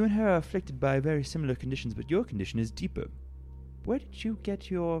 you and her are afflicted by very similar conditions, but your condition is deeper. Where did you get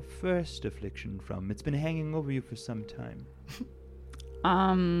your first affliction from? It's been hanging over you for some time.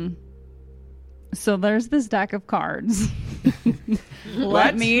 So there's this deck of cards.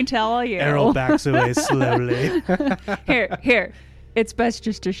 Let me tell you. Errol backs away slowly. Here. It's best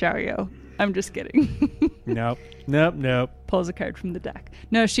just to show you. I'm just kidding. Nope. Pulls a card from the deck.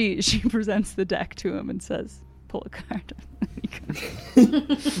 No, she presents the deck to him and says, pull a card.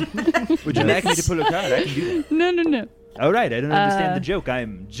 Would you like me to pull a card? I can do that. No. All right, I don't understand the joke.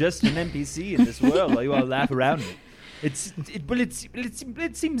 I'm just an NPC in this world while you all laugh around me. It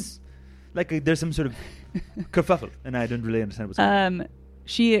seems like there's some sort of kerfuffle, and I don't really understand what's going on.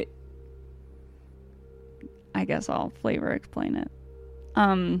 I guess I'll flavor explain it.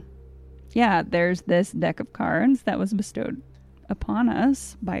 Yeah, there's this deck of cards that was bestowed upon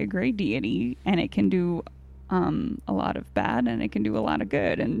us by a great deity, and it can do a lot of bad, and it can do a lot of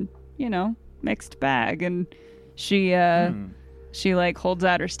good, and mixed bag. And she like holds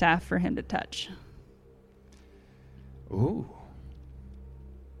out her staff for him to touch. Ooh.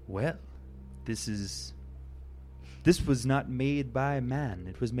 Well, this was not made by man.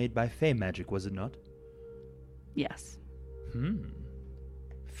 It was made by fey magic, was it not? Yes.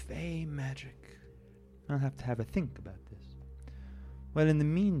 Fey magic. I'll have to have a think about this. Well, in the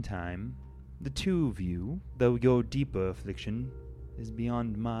meantime, the two of you, though your deeper affliction is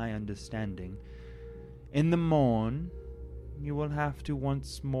beyond my understanding, in the morn, you will have to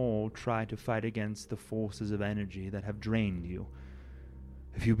once more try to fight against the forces of energy that have drained you.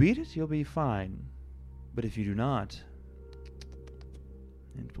 If you beat it, you'll be fine. But if you do not,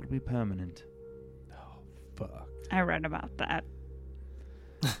 it will be permanent. Oh, fuck. I read about that.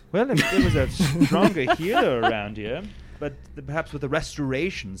 Well, if there was a stronger healer around here, but perhaps with a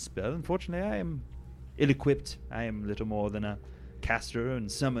restoration spell, unfortunately I am ill-equipped. I am little more than a caster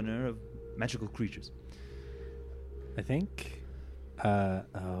and summoner of magical creatures. I think. I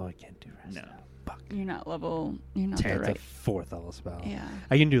can't do rest. No. Fuck. You're not the It's right. a 4th level spell. Yeah.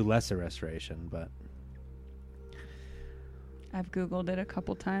 I can do lesser restoration, but I've Googled it a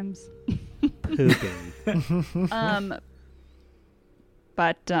couple times. pooping.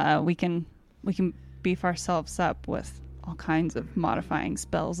 But we can beef ourselves up with all kinds of modifying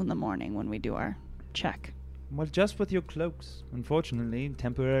spells in the morning when we do our check. Well, just with your cloaks. Unfortunately,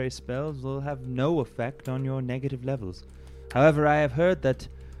 temporary spells will have no effect on your negative levels. However, I have heard that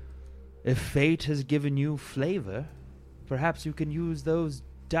if fate has given you flavor, perhaps you can use those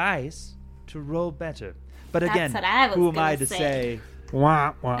dice to roll better. But That's again, what I was who am I gonna to say. say?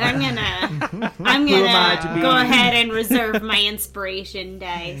 Wah, wah. I'm am I to gonna be- go ahead and reserve my inspiration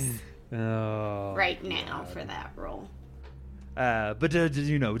dice Oh, right now for that roll. But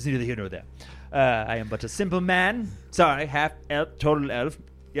you know, it's neither here nor there. I am but a simple man. Sorry, half elf, total elf.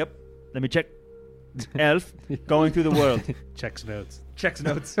 Yep. Let me check. Elf, going through the world. Checks notes. Checks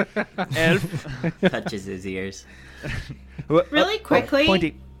notes. Elf. Touches his ears. Really quickly,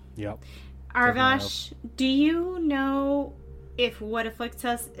 Pointy. Yep. Arvash, do you know if what afflicts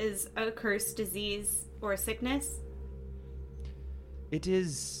us is a cursed disease or sickness? It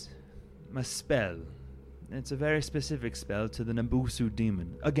is a spell. It's a very specific spell to the Nambusu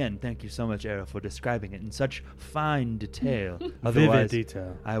demon. Again, thank you so much, Era, for describing it in such fine detail. Vivid Otherwise,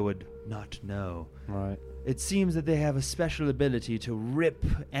 detail. I would not know. Right. It seems that they have a special ability to rip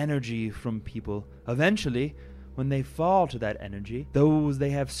energy from people. Eventually, when they fall to that energy, those they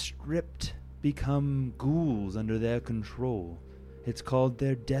have stripped become ghouls under their control. It's called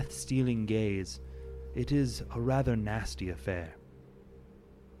their death-stealing gaze. It is a rather nasty affair.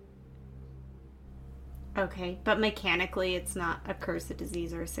 Okay, but mechanically it's not a curse, a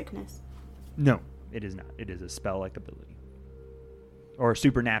disease, or a sickness. No, it is not. It is a spell-like ability. Or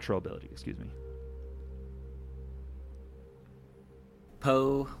supernatural ability, excuse me.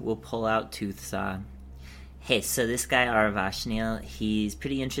 Poe will pull out Toothsaw. Hey, so this guy Arvashnil, he's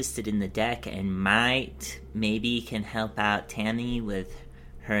pretty interested in the deck and maybe can help out Tammy with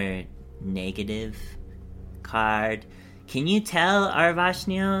her negative card. Can you tell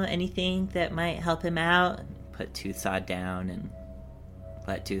Arvashnil anything that might help him out? Put Toothsaw down and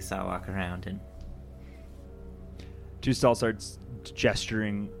let Toothsaw walk around. And Toothsaw starts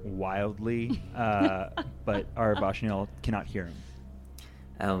gesturing wildly, but Arabashnil cannot hear him.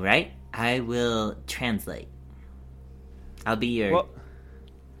 all right, I will translate. I'll be your. Well,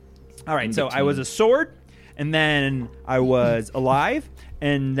 all right, in so I between. was a sword, and then I was alive,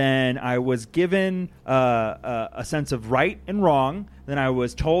 and then I was given a sense of right and wrong. Then I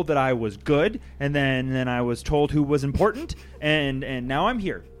was told that I was good, and then I was told who was important, and now I'm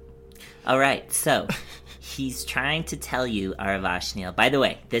here. All right, so he's trying to tell you, Arvashnil. By the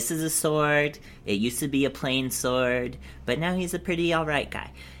way, this is a sword. It used to be a plain sword, but now he's a pretty all right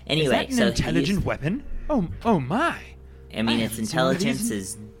guy. Anyway, Is that an so intelligent weapon? Oh my! I mean, I its haven't seen one of these intelligence in-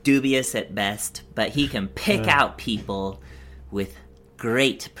 is dubious at best, but he can pick out people with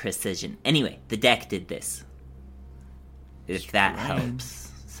great precision. Anyway, the deck did this. If that helps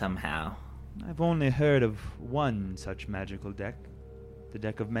somehow. I've only heard of one such magical deck. The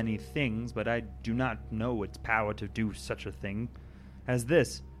deck of many things, but I do not know its power to do such a thing as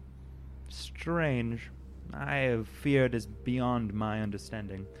this. Strange. I have feared is beyond my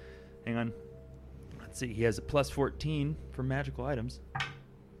understanding. Hang on. Let's see, he has a plus 14 for magical items.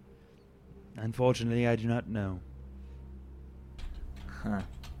 Unfortunately, I do not know. Huh.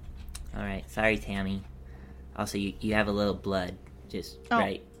 Alright, sorry, Tammy. Also, you have a little blood. Just Oh.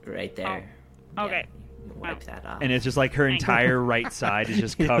 right there. Oh. Okay. Yeah, wipe that off. And it's just like her entire right side is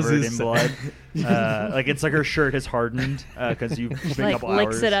just covered in blood. Like it's like her shirt has hardened because you've She been a like couple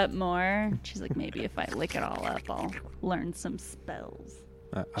licks hours. it up more. She's like, maybe if I lick it all up, I'll learn some spells.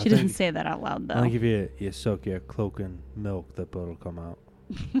 She doesn't say that out loud though. I'll give you soak your cloak in milk, the blood will come out.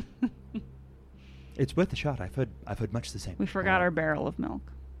 It's worth a shot. I've heard much the same. We forgot our barrel of milk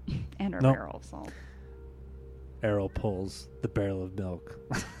and our Nope. barrel of salt. Errol pulls the barrel of milk.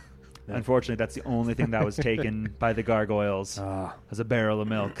 Unfortunately, that's the only thing that was taken by the gargoyles. As a barrel of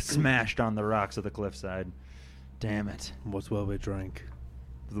milk smashed on the rocks of the cliffside. Damn it. What will we drink?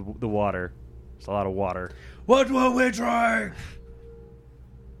 The water. It's a lot of water. What will we drink?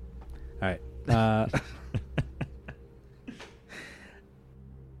 All right.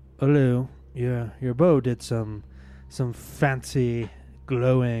 Olu, your bow did some fancy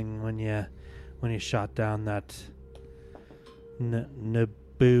glowing when you shot down that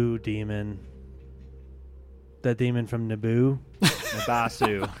Naboo demon. That demon from Naboo?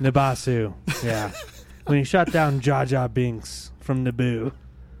 Nabasu. Nabasu, yeah. When you shot down Jar Jar Binks from Naboo.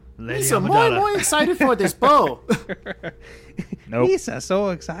 Lady Lisa, more and Amidala. more excited for this bow. Nope. Lisa, so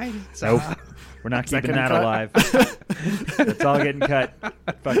excited. Nope. We're not Is that keeping getting that cut? alive. That's all getting cut.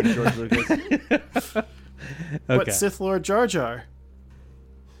 Fucking George Lucas. But Sith Lord Jar Jar.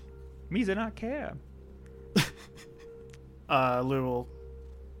 Me do not care. Lou will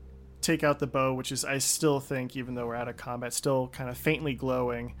take out the bow, which is, I still think, even though we're out of combat, still kind of faintly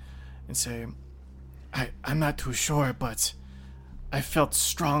glowing, and say, I'm not too sure, but I felt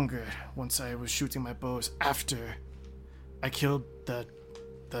stronger once I was shooting my bows after I killed the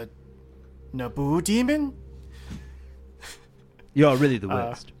Naboo demon. You're really the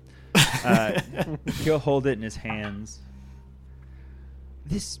worst. He'll hold it in his hands.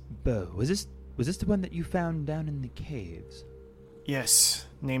 This bow, was this the one that you found down in the caves? Yes,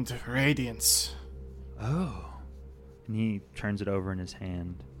 named Radiance. Oh. And he turns it over in his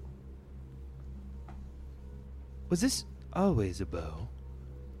hand. Was this always a bow?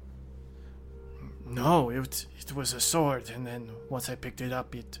 No, it was a sword, and then once I picked it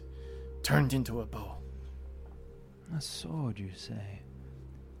up, it turned into a bow. A sword, you say?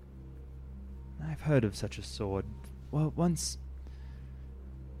 I've heard of such a sword. Well, once...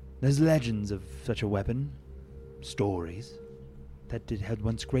 There's legends of such a weapon. Stories. That it had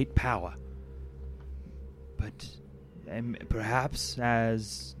once great power. But perhaps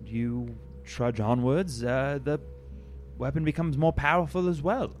as you trudge onwards, the weapon becomes more powerful as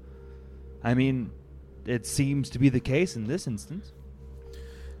well. I mean, it seems to be the case in this instance.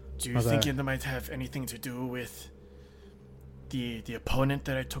 Do you think it might have anything to do with the opponent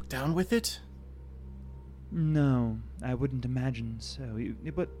that I took down with it? No, I wouldn't imagine so.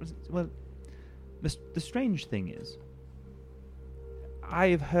 But, well, the strange thing is, I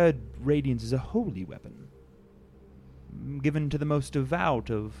have heard Radiance is a holy weapon, given to the most devout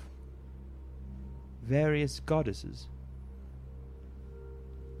of various goddesses.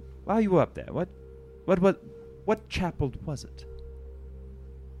 While you were up there, what chapel was it?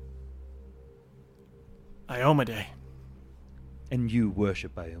 Iomade. And you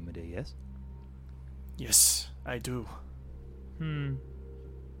worship Iomade, yes? Yes, I do. Hmm.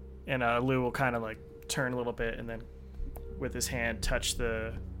 And Lou will kind of like turn a little bit and then with his hand touch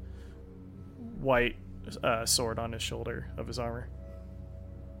the white sword on his shoulder of his armor.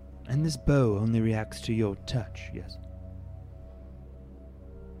 And this bow only reacts to your touch, yes?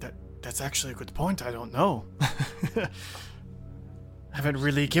 That's actually a good point. I don't know. I haven't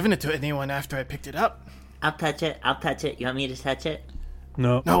really given it to anyone after I picked it up. I'll touch it. You want me to touch it?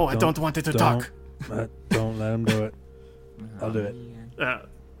 No, I don't want it to talk. Don't let him do it. I'll do it.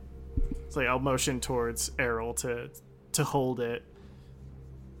 It's like I'll motion towards Errol to hold it.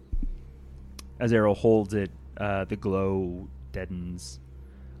 As Errol holds it, the glow deadens,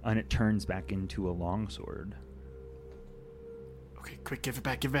 and it turns back into a longsword. Okay, quick, give it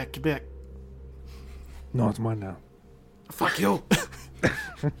back. No, it's mine now. Fuck you.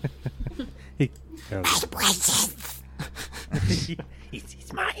 It's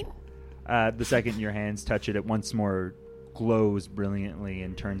mine. The second your hands touch it, it once more glows brilliantly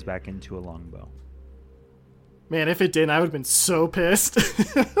and turns back into a longbow. Man, if it didn't, I would have been so pissed.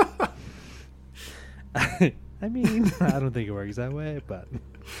 I mean, I don't think it works that way, but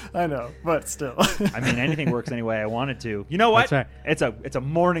I know, but still. I mean, anything works any way I want it to. You know what? That's right. It's a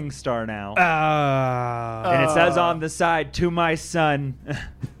morning star now. and And it says on the side, "To my son."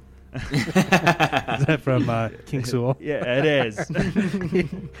 is that from King Sewell? Yeah, it is.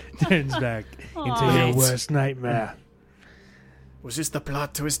 Turns back into Aw. your worst nightmare. Was this the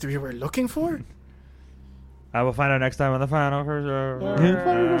plot twist we were looking for? I will find out next time on the Final Crusade.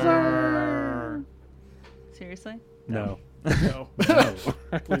 Seriously? No. No.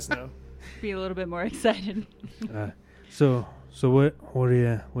 Please no. Be a little bit more excited. So what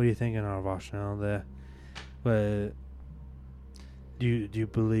are you thinking of, Arsenal? There, do you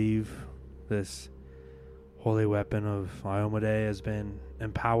believe this holy weapon of Iomade has been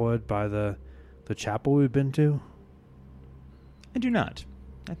empowered by the chapel we've been to? I do not.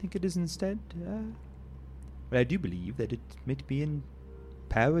 I think it is instead but I do believe that it might be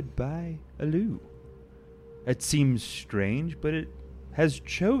empowered by Alu. It seems strange, but it has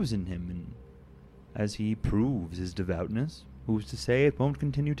chosen him, and as he proves his devoutness, who's to say it won't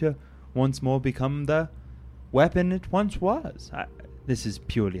continue to once more become the weapon it once was? This is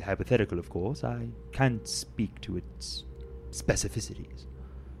purely hypothetical, of course. I can't speak to its specificities.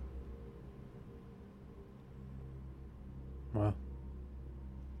 Well,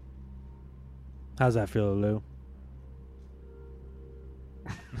 how's that feel, Lou?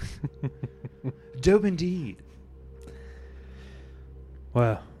 Dope indeed.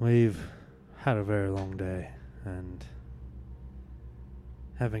 Well, we've had a very long day and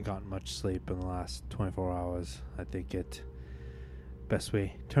haven't gotten much sleep in the last 24 hours. I think it best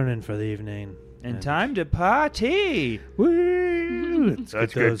we turn in for the evening. And time to party! Woo!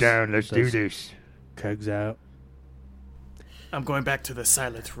 Let's get down. Let's do this. Kegs out. I'm going back to the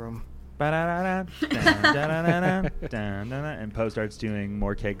silent room. And Poe starts doing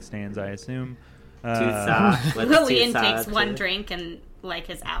more keg stands, I assume. Lillian takes one drink and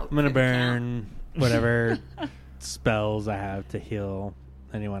is out. I'm gonna for the count. burn whatever spells I have to heal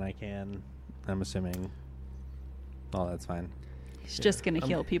anyone I can. I'm assuming. Oh, that's fine. He's just going to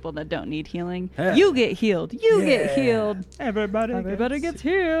heal people that don't need healing. Yeah. You get healed. You get healed. Everybody gets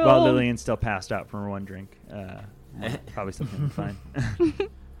healed. Well, Lillian's still passed out from her one drink. Probably still feeling fine.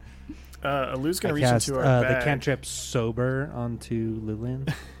 Alu's going I to reach cast into our bag. the cantrip sober onto Lillian.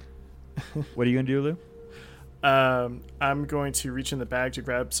 What are you going to do, Lou? I'm going to reach in the bag to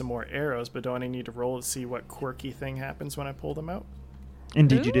grab some more arrows, but don't I need to roll to see what quirky thing happens when I pull them out?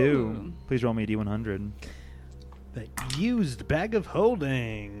 Indeed you do. Ooh. Please roll me a D100. The used bag of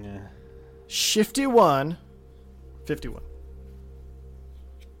holding. Shifty 1. 51.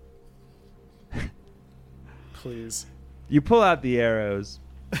 Please. You pull out the arrows,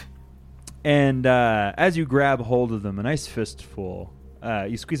 and as you grab hold of them, a nice fistful,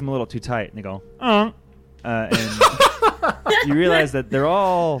 you squeeze them a little too tight, and they go, and you realize that they're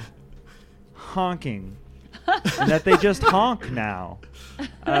all honking, and that they just honk now.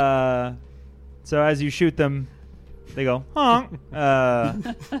 So as you shoot them, they go, honk.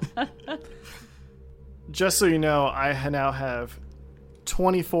 Just so you know, I now have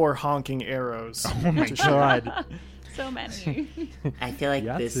 24 honking arrows. Oh my god. So many. I feel like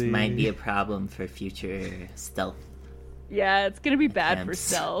this Yahtzee. might be a problem for future stealth. Yeah, it's going to be bad for Attempts.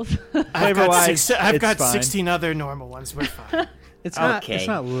 stealth. I've Flavor-wise, got it's fine. 16 other normal ones. We're fine. It's not. Okay. It's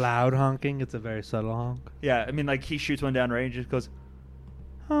not loud honking. It's a very subtle honk. Yeah, I mean, he shoots one down range and just goes,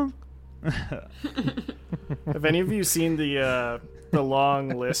 honk. Have any of you seen the long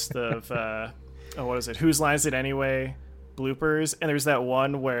list of what is it? Whose Line Is It Anyway? Bloopers, and there's that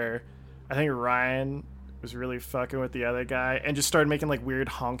one where I think Ryan was really fucking with the other guy and just started making weird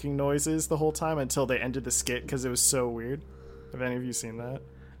honking noises the whole time until they ended the skit because it was so weird. Have any of you seen that?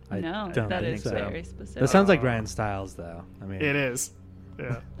 I No, don't that think is so. very specific. That sounds like Ryan Stiles, though. I mean, It is.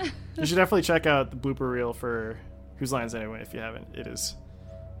 Yeah. You should definitely check out the blooper reel for Whose Lines Anyway if you haven't. It is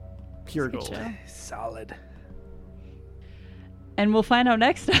pure It's a good gold. show. solid. And we'll find out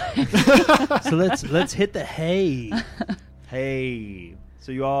next time. So let's hit the hay. Hey.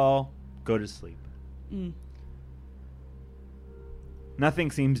 So you all go to sleep. Mm.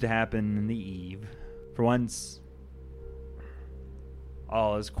 Nothing seems to happen in the eve. For once,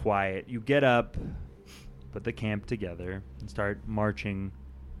 all is quiet. You get up, put the camp together, and start marching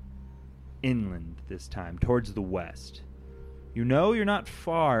inland this time, towards the west. You know you're not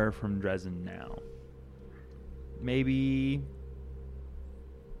far from Dresden now. Maybe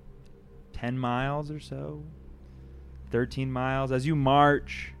 10 miles or so. 13 miles. As you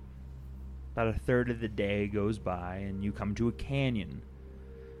march, about a third of the day goes by, and you come to a canyon.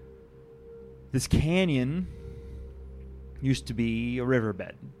 This canyon used to be a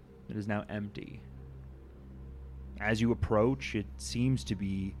riverbed. It is now empty. As you approach, it seems to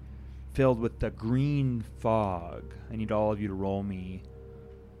be filled with a green fog. I need all of you to roll me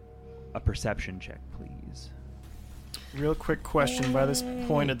a perception check, please. Real quick question. By this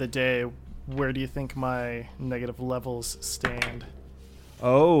point of the day, where do you think my negative levels stand?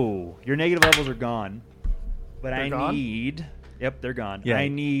 Oh, your negative levels are gone. But They're I gone? need... Yep, they're gone. Yeah. I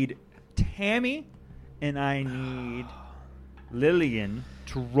need Tammy and I need Lillian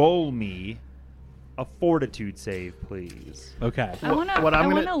to roll me a fortitude save, please. Okay. I want what I'm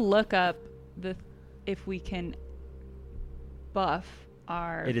to gonna- look up if we can buff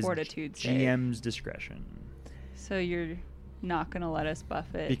our It is fortitude save. GM's discretion. So you're not going to let us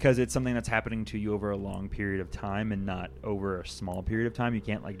buff it. Because it's something that's happening to you over a long period of time and not over a small period of time. You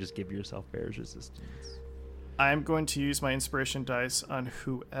can't just give yourself bear's resistance. I'm going to use my inspiration dice on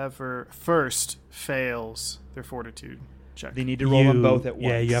whoever first fails their fortitude check. They need to roll them both at once.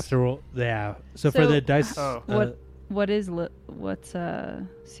 Yeah, you have to roll. Yeah. So for the dice. What's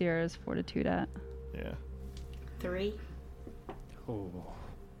Sierra's fortitude at? Yeah. 3. Oh.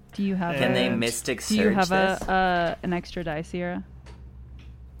 Do you have? Can they And- mystic Do you surge have this? an extra die, Sierra?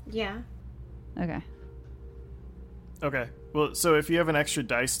 Yeah. Okay. Okay. Well, so if you have an extra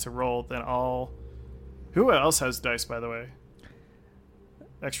dice to roll, then I'll. Who else has dice, by the way?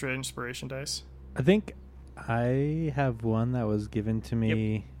 Extra inspiration dice. I think I have one that was given to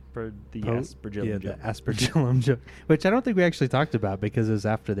me. For the aspergillum Yeah, joke. the aspergillum joke, which I don't think we actually talked about because it was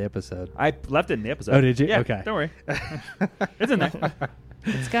after the episode. I left it in the episode. Oh, did you? Yeah, Okay. don't worry. It's in there.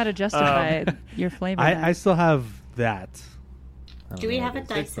 It's got to justify your flavor. then. I still have that. I don't Do we know have a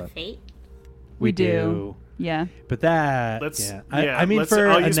what it is, dice of but fate? We do. Yeah. But that, Let's- yeah. yeah, I mean, let's- for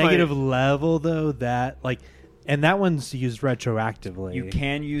I'll a use my- negative level, though, that, like, and that one's used retroactively. You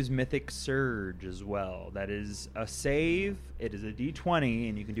can use Mythic Surge as well. That is a save. It is a D20,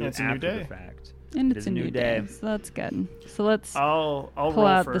 and you can do And it it's a new after the day. fact. And It it's is a new day. So that's good. So let's I'll pull roll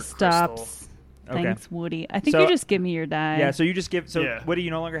out for the Crystal. stops. Okay. Thanks, Woody. I think So- you just give me your die. Yeah, so you just give... So, Yeah. Woody, you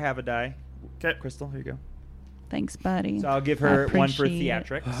no longer have a die. Okay. Crystal, here you go. Thanks, buddy. So I'll give her one for Appreciate it.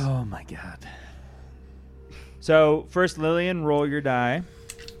 theatrics. Oh, my God. So, first, Lillian, roll your die.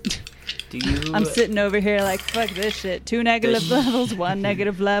 Do you? I'm sitting over here like, fuck this shit. 2 negative levels, 1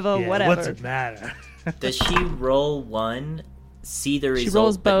 negative level, Yeah, whatever. What's it matter? Does she roll one, see the result, She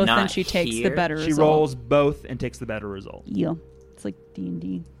rolls but both not and she takes the hear? better She result. rolls both and takes the better result. Yeah. It's like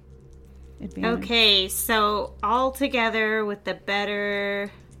D&D. Advantage. Okay, so all together with the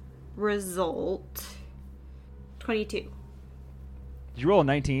better result, 22. Did you roll a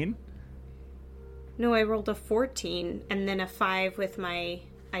 19? No, I rolled a 14 and then a 5 with my.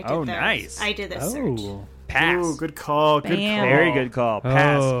 I did Oh, the, nice. I did the search. Oh. Pass. Ooh, good call. Good Bam. call. Very good call.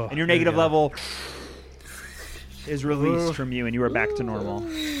 Pass. Oh, And your there you negative go. level is released Ooh. from you, and you are back to normal.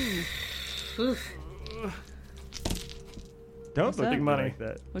 Oof. Don't What's look up? at me Money. like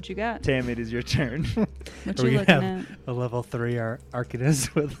that. What you got? Tam, it is your turn. What Are you we looking gonna at? have a level 3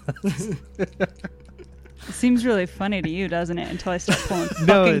 Arcanist with us? It seems really funny to you, doesn't it? Until I start pulling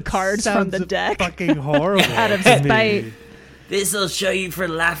No, fucking it cards from the sounds deck. Fucking horrible. Out of to me. spite. This'll show you for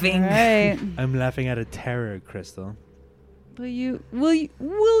laughing. Right. I'm laughing out of terror, Crystal. Will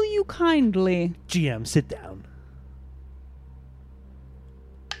you kindly? GM, sit down.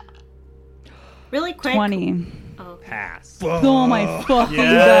 Really quick. 20. Oh, okay. Pass. Oh my fucking god.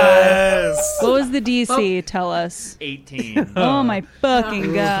 Yes. What was the DC? Tell us. 18. Oh my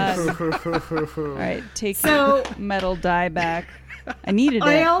fucking god. All right, take So- your metal die back. I needed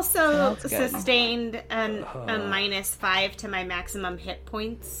I it. also That's good. sustained a -5 to my maximum hit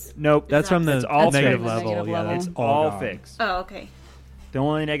points. Nope. That's from the That's all negative fixed. level. Negative Yeah, level. that's It's all, all gone. fixed. Oh, okay. The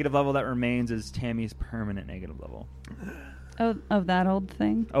only negative level that remains is Tammy's permanent negative level. Oh, of that old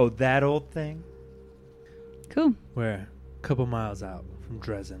thing. Oh, that old thing? Cool. We're a couple miles out from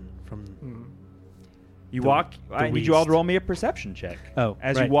Dresden. From You The- walk. the I need you all to Weast. roll me a perception check. Oh,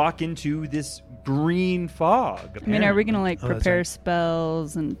 as right. you walk into this green fog. I mean, are we gonna apparently. like Oh, that's prepare right.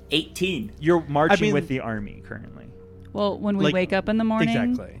 spells and 18. You're marching mean- with the army currently. well, when we Like, wake up in the morning?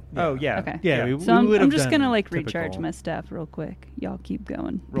 exactly. Oh yeah. Okay. Yeah, we So I'm would've just done gonna like typical. recharge my staff real quick. Y'all keep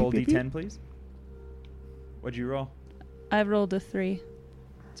going. Roll Beep, beep, D10, please. What'd you roll? beep. I've rolled a 3.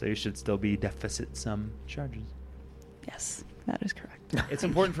 So you should still be deficit some charges. Yes, that is correct. It's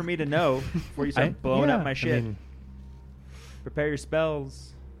important for me to know before you start blowing yeah, up my shit. I mean, Prepare your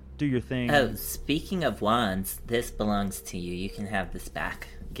spells. Do your thing. Oh, speaking of wands, this belongs to you. You can have this back.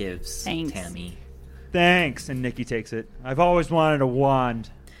 Gives Thanks. Tammy. Thanks. And Nikki takes it. I've always wanted a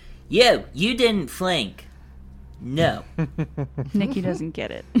wand. Yo, you didn't flank. No. Nikki doesn't get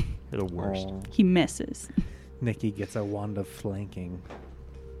it. You're the worst. He misses. Nikki gets a wand of flanking.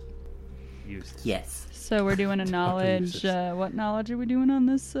 Useless. Yes. So we're doing a knowledge. useless. What knowledge are we doing on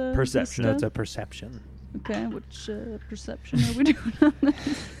this? Perception. No, This it's a stuff? perception. Okay, which perception are we doing on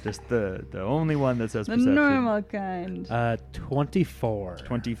this? Just the only one that says The perception. normal kind. 24.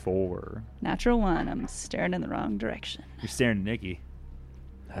 24. Natural 1. I'm staring in the wrong direction. You're staring at Nikki.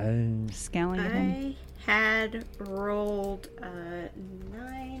 Scowling at him. I had rolled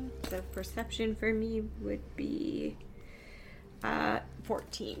 9. The perception for me would be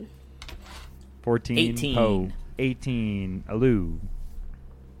 14. 14. 18. Poe. 18. Alu.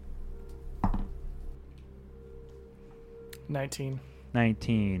 19.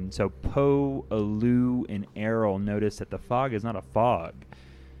 19. So Poe, Alu, and Errol notice that the fog is not a fog.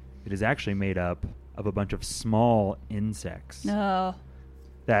 It is actually made up of a bunch of small insects. No.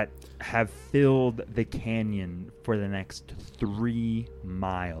 that have filled the canyon for the next 3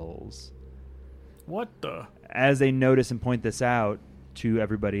 miles. What the? As they notice and point this out to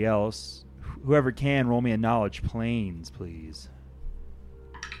everybody else, whoever can, roll me a knowledge planes, please.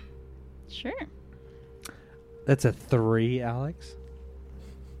 Sure. That's a 3, Alex.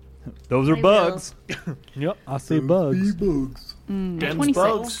 Those are I bugs. Yep, I see bugs. Dem's 26.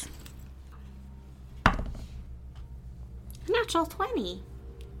 bugs. Natural 20.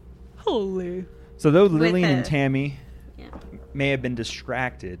 Holy. So though With Lillian a- and Tammy Yeah. may have been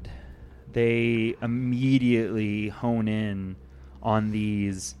distracted, they immediately hone in on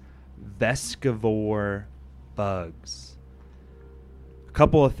these Vescivore bugs. A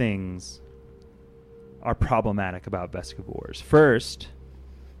couple of things are problematic about Vescivores. First,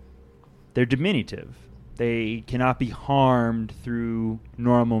 they're diminutive. They cannot be harmed through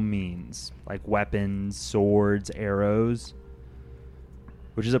normal means, like weapons, swords, arrows,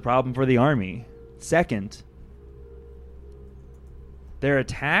 which is a problem for the army. Second, their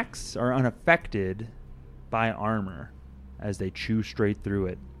attacks are unaffected by armor as they chew straight through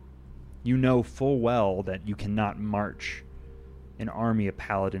it. You know full well that you cannot march an army of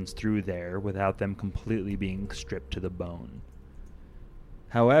paladins through there without them completely being stripped to the bone.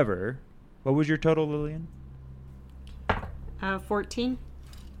 However, what was your total, Lillian? 14.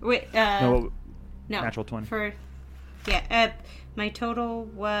 Wait, No, no. natural 20. My total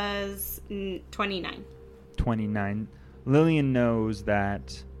was 29. 29. Lillian knows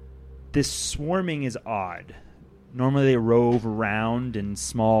that this swarming is odd. Normally they rove around in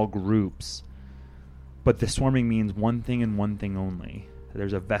small groups, but the swarming means one thing and one thing only.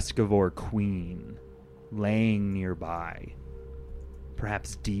 There's a Vescivore queen laying nearby,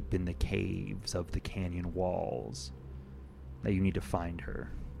 perhaps deep in the caves of the canyon walls, that you need to find her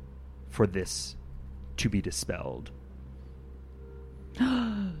for this to be dispelled.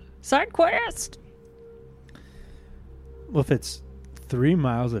 Side quest. Well, if it's 3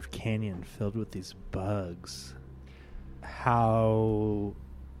 miles of canyon filled with these bugs, how...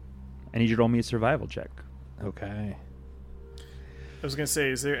 I need you to roll me a survival check. Okay. I was going to say,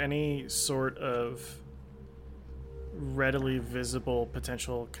 is there any sort of readily visible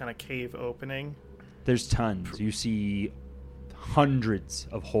potential kind of cave opening? There's tons. You see hundreds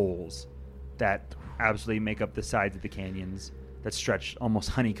of holes that absolutely make up the sides of the canyons that stretch almost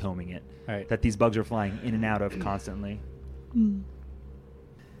honeycombing it. All right. That these bugs are flying in and out of constantly. Right,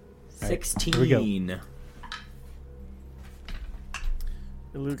 16. here we go.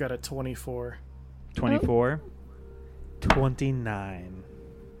 Lou got a 24. 24. 29.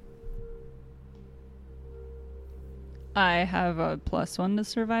 I have a +1 to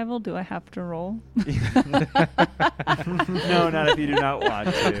survival. Do I have to roll? No, not if you do not want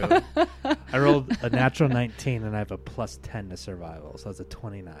to. I rolled a natural 19, and I have a +10 to survival, so that's a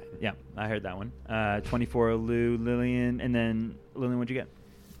 29. Yeah, I heard that one. 24 Lou, Lillian, and then Lillian, what'd you get?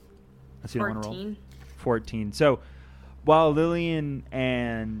 Let's see, I want to roll. 14. 14. So while Lillian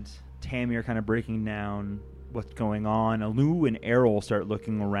and Tammy are kind of breaking down what's going on, Lou and Errol start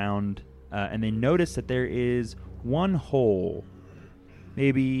looking around, and they notice that there is one hole,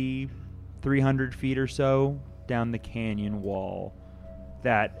 maybe 300 feet or so down the canyon wall,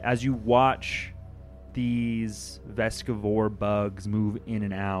 that as you watch these Vescivore bugs move in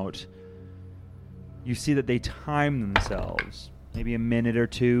and out, you see that they time themselves, maybe a minute or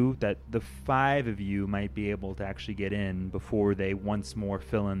two, that the 5 of you might be able to actually get in before they once more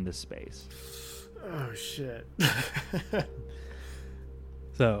fill in the space. Oh, shit.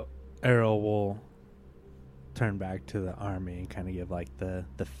 So Errol will turn back to the army and kind of give like the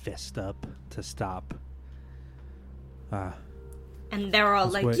fist up to stop. And they're all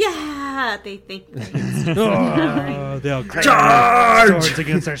Let's like, wait. yeah! They think that it's just Oh, they all crack Charge! swords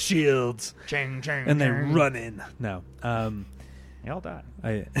against our shields, Ching, ching, and they ching. run in. No, They all die.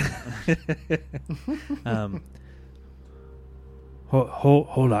 I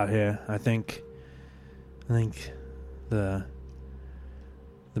hold out here. I think the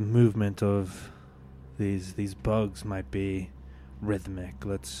movement of these bugs might be rhythmic.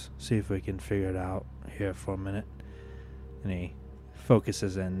 Let's see if we can figure it out here for a minute. And he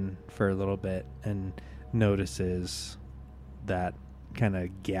focuses in for a little bit and notices that kind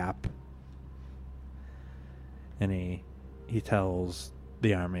of gap. And he tells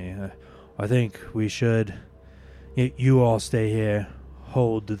the army, I think we should, you all stay here,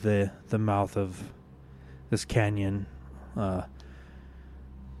 hold the mouth of this canyon.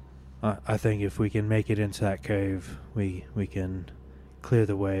 I think if we can make it into that cave, we can clear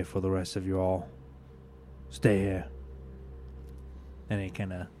the way for the rest of you all. Stay here. And he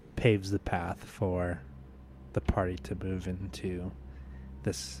kind of paves the path for the party to move into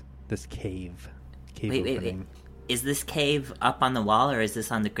this cave Wait. opening. Is this cave up on the wall, or is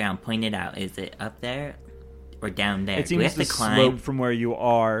this on the ground? Point it out. Is it up there or down there? It Do we seems have to to climb? slope from where you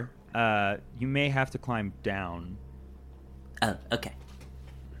are. You may have to climb down. Oh, okay.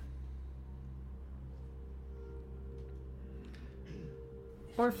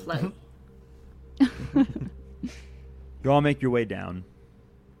 Or float. You all make your way down.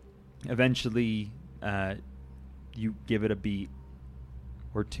 Eventually, you give it a beat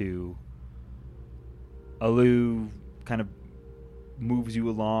or two. Alu kind of moves you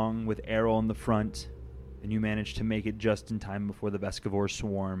along with Errol in the front, and you manage to make it just in time before the Vescivore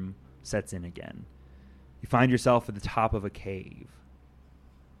swarm sets in again. You find yourself at the top of a cave.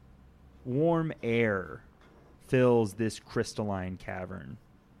 Warm air fills this crystalline cavern,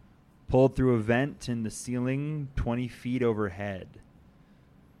 pulled through a vent in the ceiling 20 feet overhead.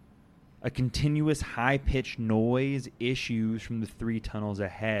 A continuous high-pitched noise issues from the 3 tunnels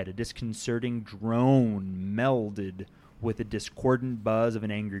ahead, a disconcerting drone melded with a discordant buzz of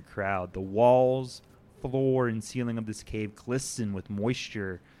an angry crowd. The walls, floor, and ceiling of this cave glisten with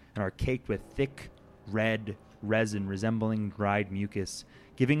moisture and are caked with thick, red resin resembling dried mucus,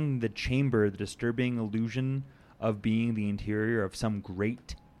 giving the chamber the disturbing illusion of being the interior of some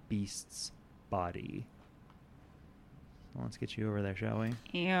great beast's body. Well, let's get you over there, shall we?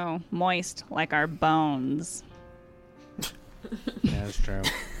 Ew, moist like our bones. Yeah, that's true.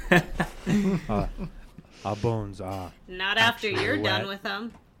 Our bones are. Not after Actually you're done wet. with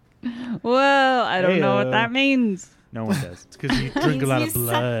them. Well, I don't know what Heyo. that means. No one does. It's because you drink a lot of You suck-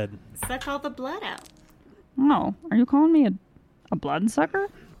 blood. Suck all the blood out. Oh, are you calling me a bloodsucker?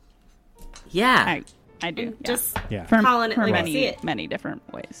 Yeah. I do. And Yeah. just Yeah. for, calling it for like I many, see it. many different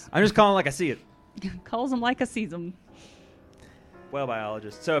ways. I'm just calling like I see it. Calls them like I sees them. Well,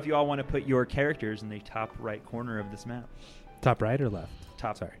 biologist. So if you all want to put your characters in the top right corner of this map. Top right or left?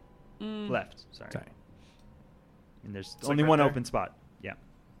 Top Sorry. left. Sorry. Sorry. And there's It's only like right one there. open spot. Yeah.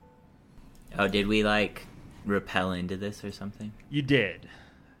 Oh, did we repel into this or something? You did.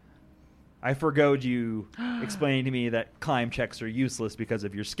 I forgoed you explaining to me that climb checks are useless because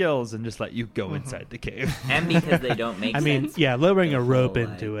of your skills and just let you go inside the cave. And because they don't make I mean, sense. yeah, lowering The a rope whole,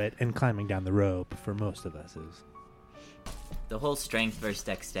 into it and climbing down the rope for most of us is. The whole strength versus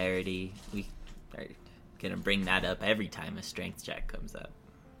dexterity, we are going to bring that up every time a strength check comes up.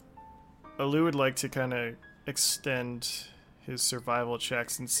 Alu would like to kind of extend his survival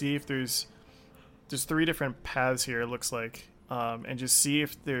checks and see if there's 3 different paths here, it looks like, and just see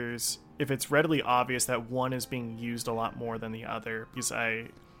if it's readily obvious that one is being used a lot more than the other, because I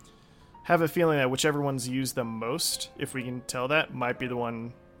have a feeling that whichever one's used the most, if we can tell that, might be the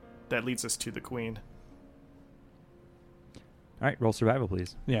one that leads us to the queen. All right, roll survival,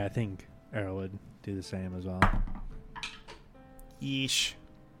 please. Yeah, I think Errol would do the same as well. Yeesh.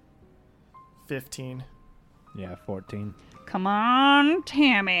 15. Yeah, 14. Come on,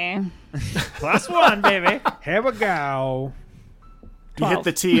 Tammy. +1, baby. Here we go. You hit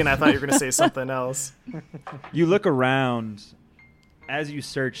the T and I thought you were going to say something else. You look around. As you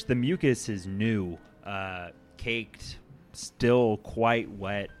search, the mucus is new, caked, still quite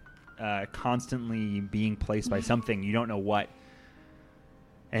wet, constantly being placed by something. You don't know what.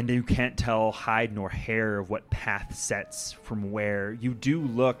 And you can't tell hide nor hair of what path sets from where. You do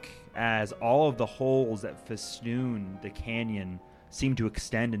look as all of the holes that festoon the canyon seem to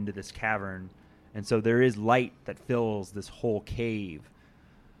extend into this cavern. And so there is light that fills this whole cave,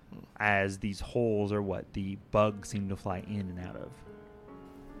 as these holes are what the bugs seem to fly in and out of.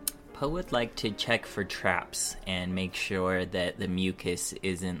 Poe would like to check for traps and make sure that the mucus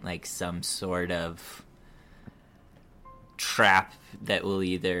isn't some sort of trap that will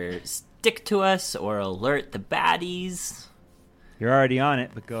either stick to us or alert the baddies. You're already on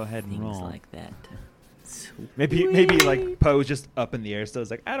it, but go ahead and Things roll. like that. Maybe Poe's just up in the air, so it's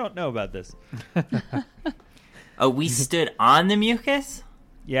like, I don't know about this. Oh, we stood on the mucus?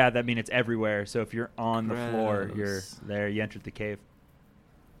 Yeah, that means it's everywhere. So if you're on the floor, you're Gross. there. You entered the cave.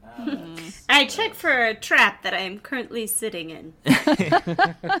 I check for a trap that I am currently sitting in.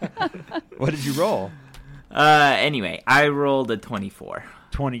 What did you roll? Anyway, I rolled a 24.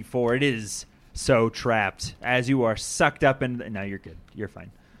 24. It is so trapped. As you are sucked up in... No, you're good. You're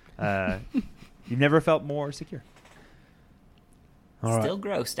fine. You've never felt more secure. All right. Still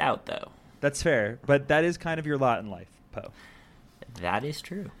grossed out, though. That's fair, but that is kind of your lot in life, Poe. That is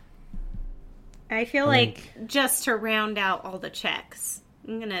true. I feel I like just to round out all the checks,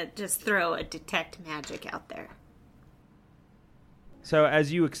 I'm going to just throw a detect magic out there. So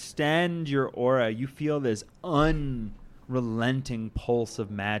as you extend your aura, you feel this unrelenting pulse of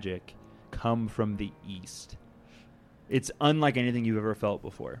magic come from the east. It's unlike anything you've ever felt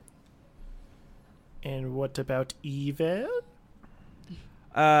before. And what about evil?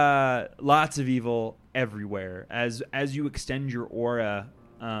 Lots of evil everywhere. As you extend your aura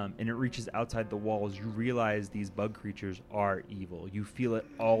and it reaches outside the walls, you realize these bug creatures are evil. You feel it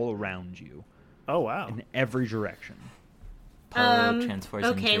all around you. Oh, wow. In every direction. Poe transforms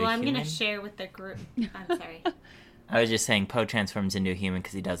okay, into well, a I'm human. going to share with the group. I'm sorry. I was just saying Poe transforms into a human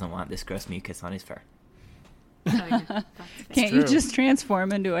because he doesn't want this gross mucus on his fur. Oh, yeah. That's Can't you just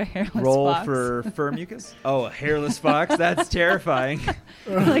transform into a hairless Roll fox? for fur mucus. Oh, a hairless fox? That's terrifying.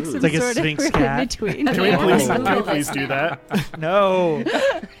 Like some like a sort Sphinx of cat. between. Can we please do that? No.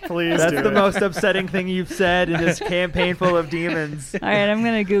 Please That's do the it. most upsetting thing you've said in this campaign full of demons. All right, I'm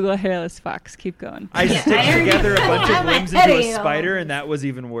gonna Google hairless fox. Keep going. I Yeah, stitched I already together a bunch of have my limbs into a headache. spider, and that was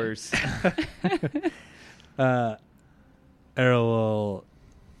even worse. Errol will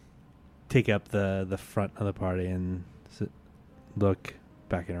take up the front of the party and look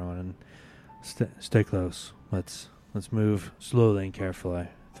back at everyone and stay close. Let's move slowly and carefully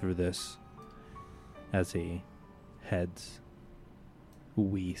through this as he heads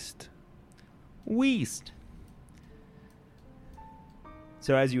west. West.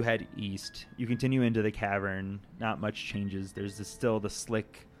 So as you head east, you continue into the cavern. Not much changes. There's still the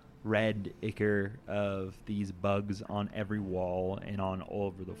slick red ichor of these bugs on every wall and on all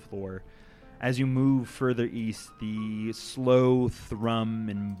over the floor. As you move further east, the slow thrum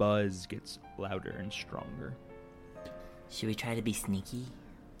and buzz gets louder and stronger. Should we try to be sneaky?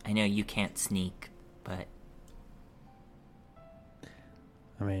 I know you can't sneak, but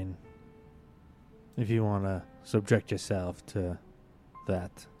I mean, if you want to subject yourself to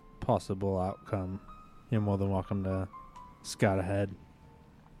that possible outcome, you're more than welcome to scout ahead.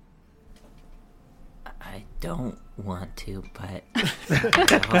 I don't want to, but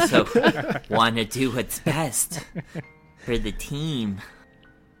I also want to do what's best for the team.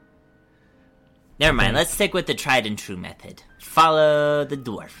 Never mind, let's stick with the tried and true method. Follow the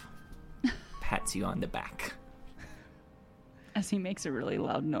dwarf. Pats you on the back. As he makes a really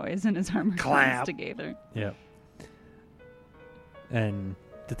loud noise and his armor Clap. comes together. Yep. And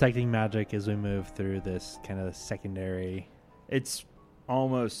detecting magic as we move through this kind of secondary. It's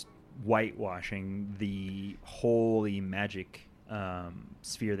almost whitewashing the holy magic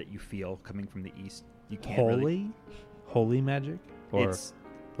sphere that you feel coming from the east. You can't really... Holy magic? Or It's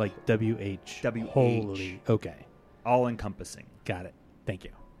like WH? WH. Holy. Okay. all-encompassing. Got it. Thank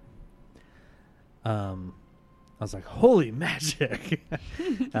you. I was like, holy magic.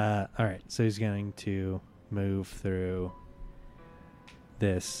 All right. So he's going to move through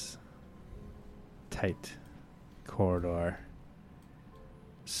this tight corridor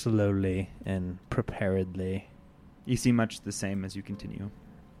slowly and preparedly. You see much the same as you continue.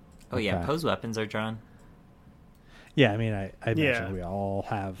 Oh yeah, Okay. Poe's weapons are drawn. Yeah, I mean, I Yeah. mentioned we all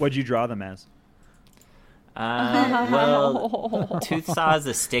have. What'd you draw them as? Well, Tooth Saw is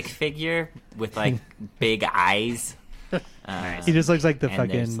a stick figure with like big eyes. He just looks like the And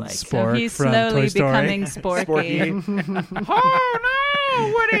fucking there's, like- So Spork he's from slowly Toy Story. becoming Sporky. Oh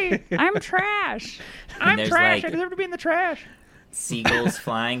no, Woody! I'm trash. And there's like deserve to be in the trash. seagulls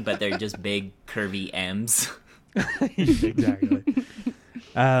flying, but they're just big curvy M's. Exactly.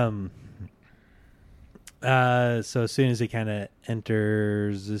 So as soon as he kind of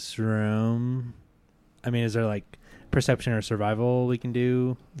enters this room, I mean, is there like perception or survival we can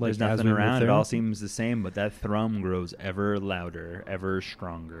do? Like, There's as nothing we move around. It through? all seems the same, but that thrum grows ever louder, ever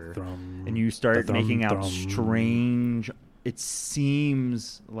stronger. Thrum, And you start thrum, making out thrum. strange... It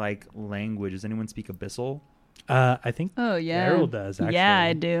seems like language. Does anyone speak Abyssal? I think Oh yeah. Errol does, actually. Yeah,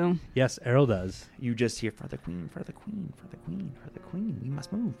 I do. Yes, Errol does. You just hear, for the queen, for the queen, for the queen, for the queen. We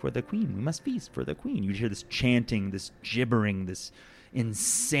must move for the queen. We must feast for the queen. You hear this chanting, this gibbering, this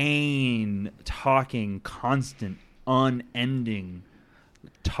insane talking, constant, unending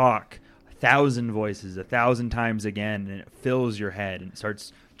talk. 1,000 voices, 1,000 times again, and it fills your head and it starts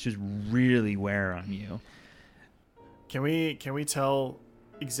to just really wear on you. Can we tell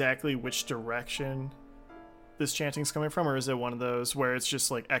exactly which direction this chanting's coming from, or is it one of those where it's just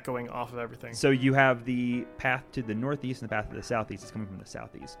like echoing off of everything? So you have the path to the northeast and the path to the southeast. It's coming from the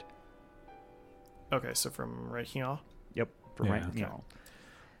southeast. Okay, so from right here. Yep. From Yeah, right, okay. you know.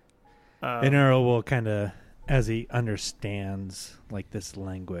 And Errol will kind of, as he understands like this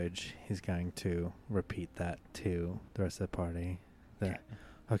language, he's going to repeat that to the rest of the party. That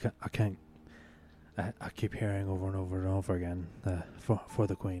I keep hearing over and over and over again. For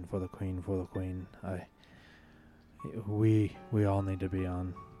the queen, for the queen, for the queen. We all need to be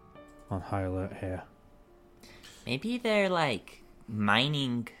on high alert here. Maybe they're like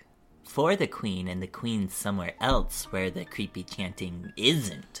mining for the queen, and the queen's somewhere else where the creepy chanting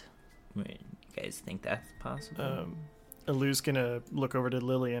isn't. You guys think that's possible? Alu's gonna look over to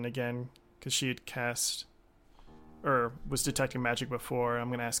Lillian again, because she had cast, or was detecting magic before. I'm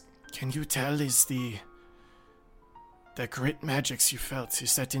gonna ask, can you tell, is the grit magics you felt,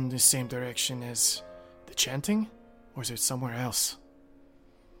 is that in the same direction as the chanting? Or is it somewhere else?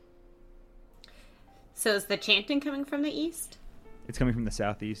 So is the chanting coming from the east? It's coming from the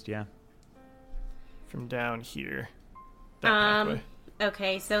southeast, yeah. From down here. That pathway.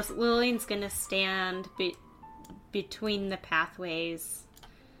 Okay, so Lillian's gonna stand between the pathways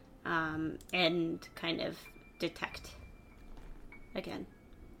and kind of detect again.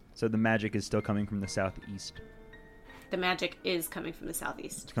 So the magic is still coming from the southeast. The magic is coming from the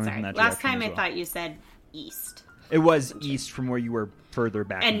southeast. It's coming Sorry, from that last direction time as I well. thought you said east. It was east from where you were further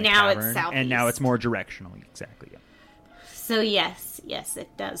back And in the now it's cavern. southeast. And now it's more directional, exactly, yeah. So yes, it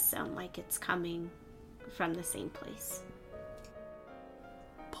does sound like it's coming from the same place.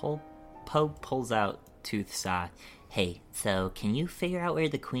 Poe pulls out Tooth Saw. Hey, so can you figure out where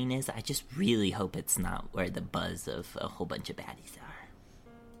the queen is? I just really hope it's not where the buzz of a whole bunch of baddies are.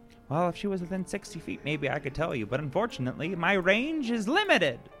 Well, if she was within 60 feet, maybe I could tell you. But unfortunately, my range is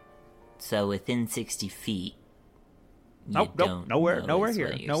limited. So within 60 feet, you Nope, don't nowhere know is here,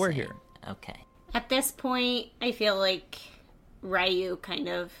 what you're nowhere saying. here. Okay. At this point, I feel like Ryu kind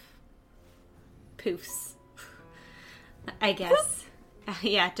of poofs. I guess.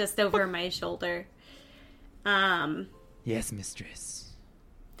 Yeah, just over my shoulder. Yes, mistress.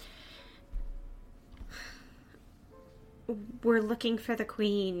 We're looking for the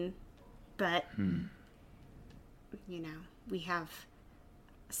queen, but we have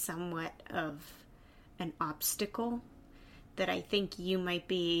somewhat of an obstacle that I think you might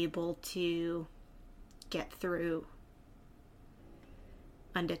be able to get through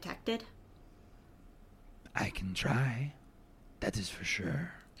undetected. I can try. That is for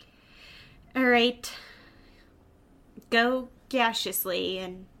sure. All right. Go gaseously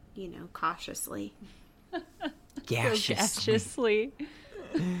and, cautiously. Gaseously.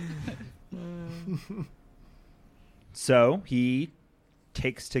 So he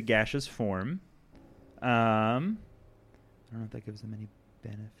takes to gaseous form. I don't know if that gives him any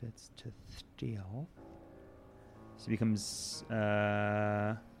benefits to stealth. So he becomes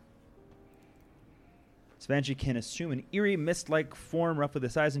Svanchi can assume an eerie mist-like form roughly the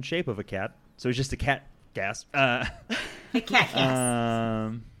size and shape of a cat. So he's just a cat gas. A cat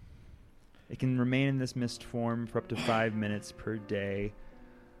gas. It can remain in this mist form for up to 5 minutes per day.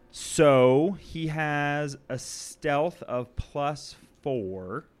 So he has a stealth of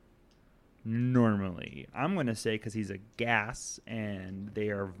 +4 normally. I'm going to say because he's a gas and they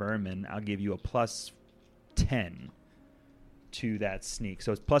are vermin, I'll give you a +10 to that sneak.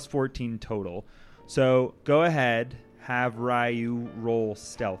 So it's +14 total. So go ahead, have Ryu roll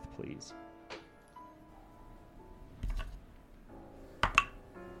stealth, please.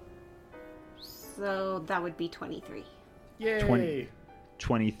 So that would be 23. Yay!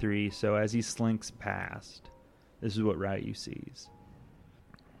 23. So as he slinks past, this is what Ryu sees.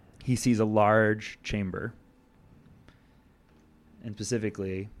 He sees a large chamber. And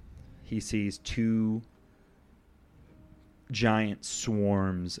specifically, he sees 2 giant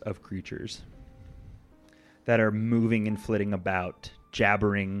swarms of creatures that are moving and flitting about,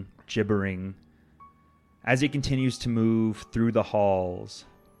 jabbering, gibbering. As he continues to move through the halls,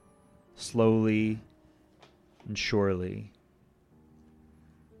 slowly and surely,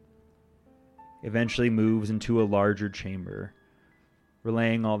 eventually moves into a larger chamber,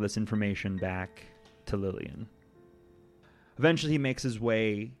 relaying all this information back to Lillian. Eventually he makes his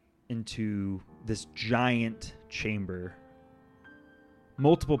way into this giant chamber.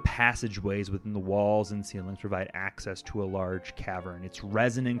 Multiple passageways within the walls and ceilings provide access to a large cavern. Its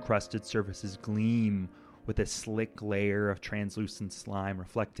resin-encrusted surfaces gleam with a slick layer of translucent slime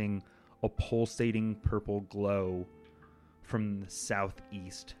reflecting a pulsating purple glow from the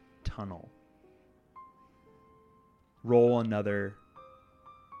southeast tunnel. Roll another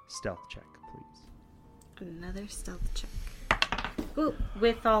stealth check, please. Another stealth check. Ooh,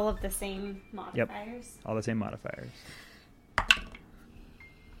 with all of the same modifiers? All the same modifiers.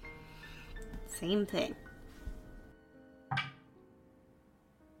 Same thing.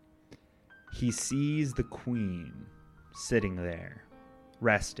 He sees the queen sitting there,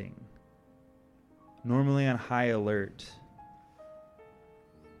 resting, normally on high alert,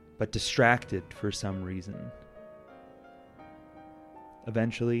 but distracted for some reason.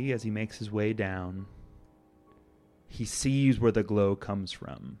 Eventually, as he makes his way down, he sees where the glow comes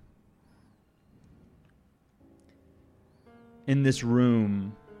from. In this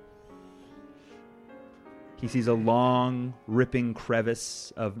room, He sees a long, ripping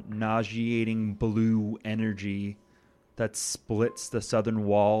crevice of nauseating blue energy that splits the southern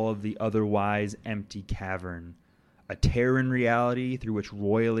wall of the otherwise empty cavern. A tear in reality through which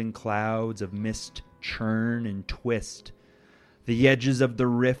roiling clouds of mist churn and twist. The edges of the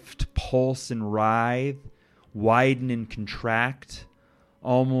rift pulse and writhe, widen and contract,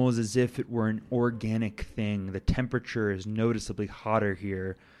 almost as if it were an organic thing. The temperature is noticeably hotter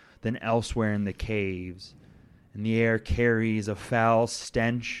here than elsewhere in the caves, and the air carries a foul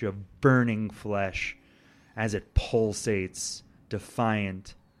stench of burning flesh as it pulsates,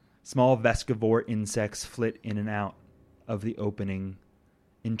 defiant. Small vescivore insects flit in and out of the opening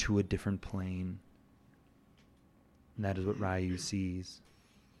into a different plane. And that is what Ryu sees.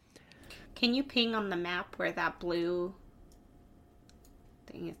 Can you ping on the map where that blue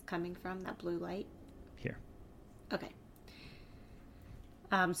thing is coming from, that blue light? Here. Okay.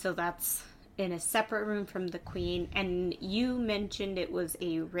 So that's in a separate room from the queen, and you mentioned it was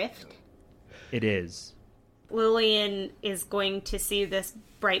a rift? It is. Lillian is going to see this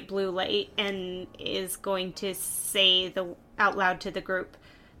bright blue light and is going to say out loud to the group,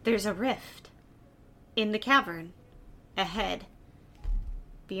 "There's a rift in the cavern ahead,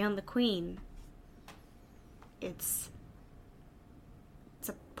 beyond the queen. It's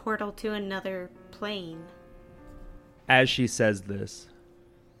a portal to another plane." As she says this,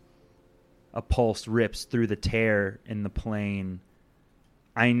 a pulse rips through the tear in the plane.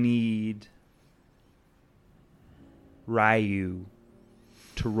 I need Ryu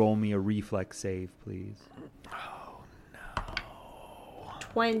to roll me a reflex save, please.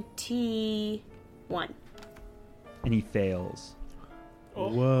 21. And he fails. Whoa.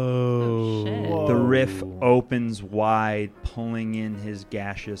 Oh, shit. The rift opens wide, pulling in his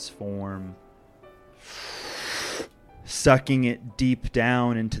gaseous form, sucking it deep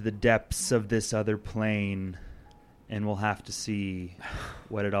down into the depths of this other plane. And we'll have to see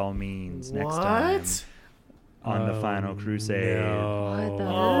what it all means next time on the Final Crusade. What the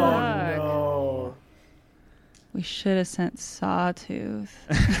Oh, fuck? no. We should have sent Sawtooth.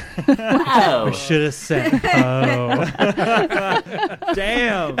 Wow. We should have said, oh.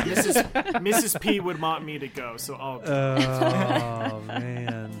 Damn. Mrs. P would want me to go, so I'll go. Oh,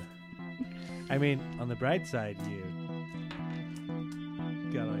 man. I mean, on the bright side, you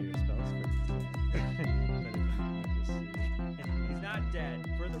got all your spells for He's not dead,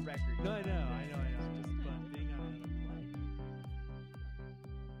 for the record. No, I know. It's just fun being on another plane.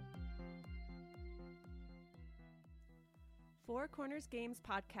 Four Corners Games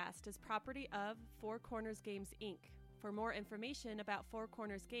podcast is property of Four Corners Games, Inc. For more information about Four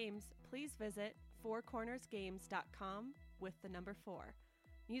Corners Games, please visit fourcornersgames.com with the number 4.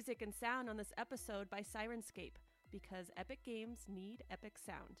 Music and sound on this episode by Sirenscape, because epic games need epic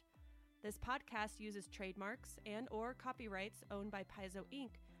sound. This podcast uses trademarks and or copyrights owned by Paizo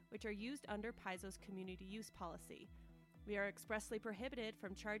Inc., which are used under Paizo's community use policy. We are expressly prohibited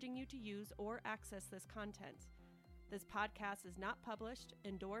from charging you to use or access this content. This podcast is not published,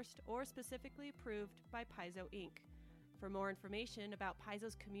 endorsed, or specifically approved by Paizo Inc. For more information about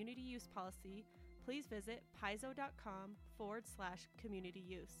Paizo's community use policy, please visit paizo.com/community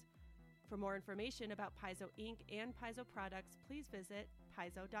use. For more information about Paizo Inc. and Paizo products, please visit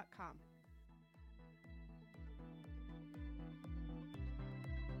paizo.com.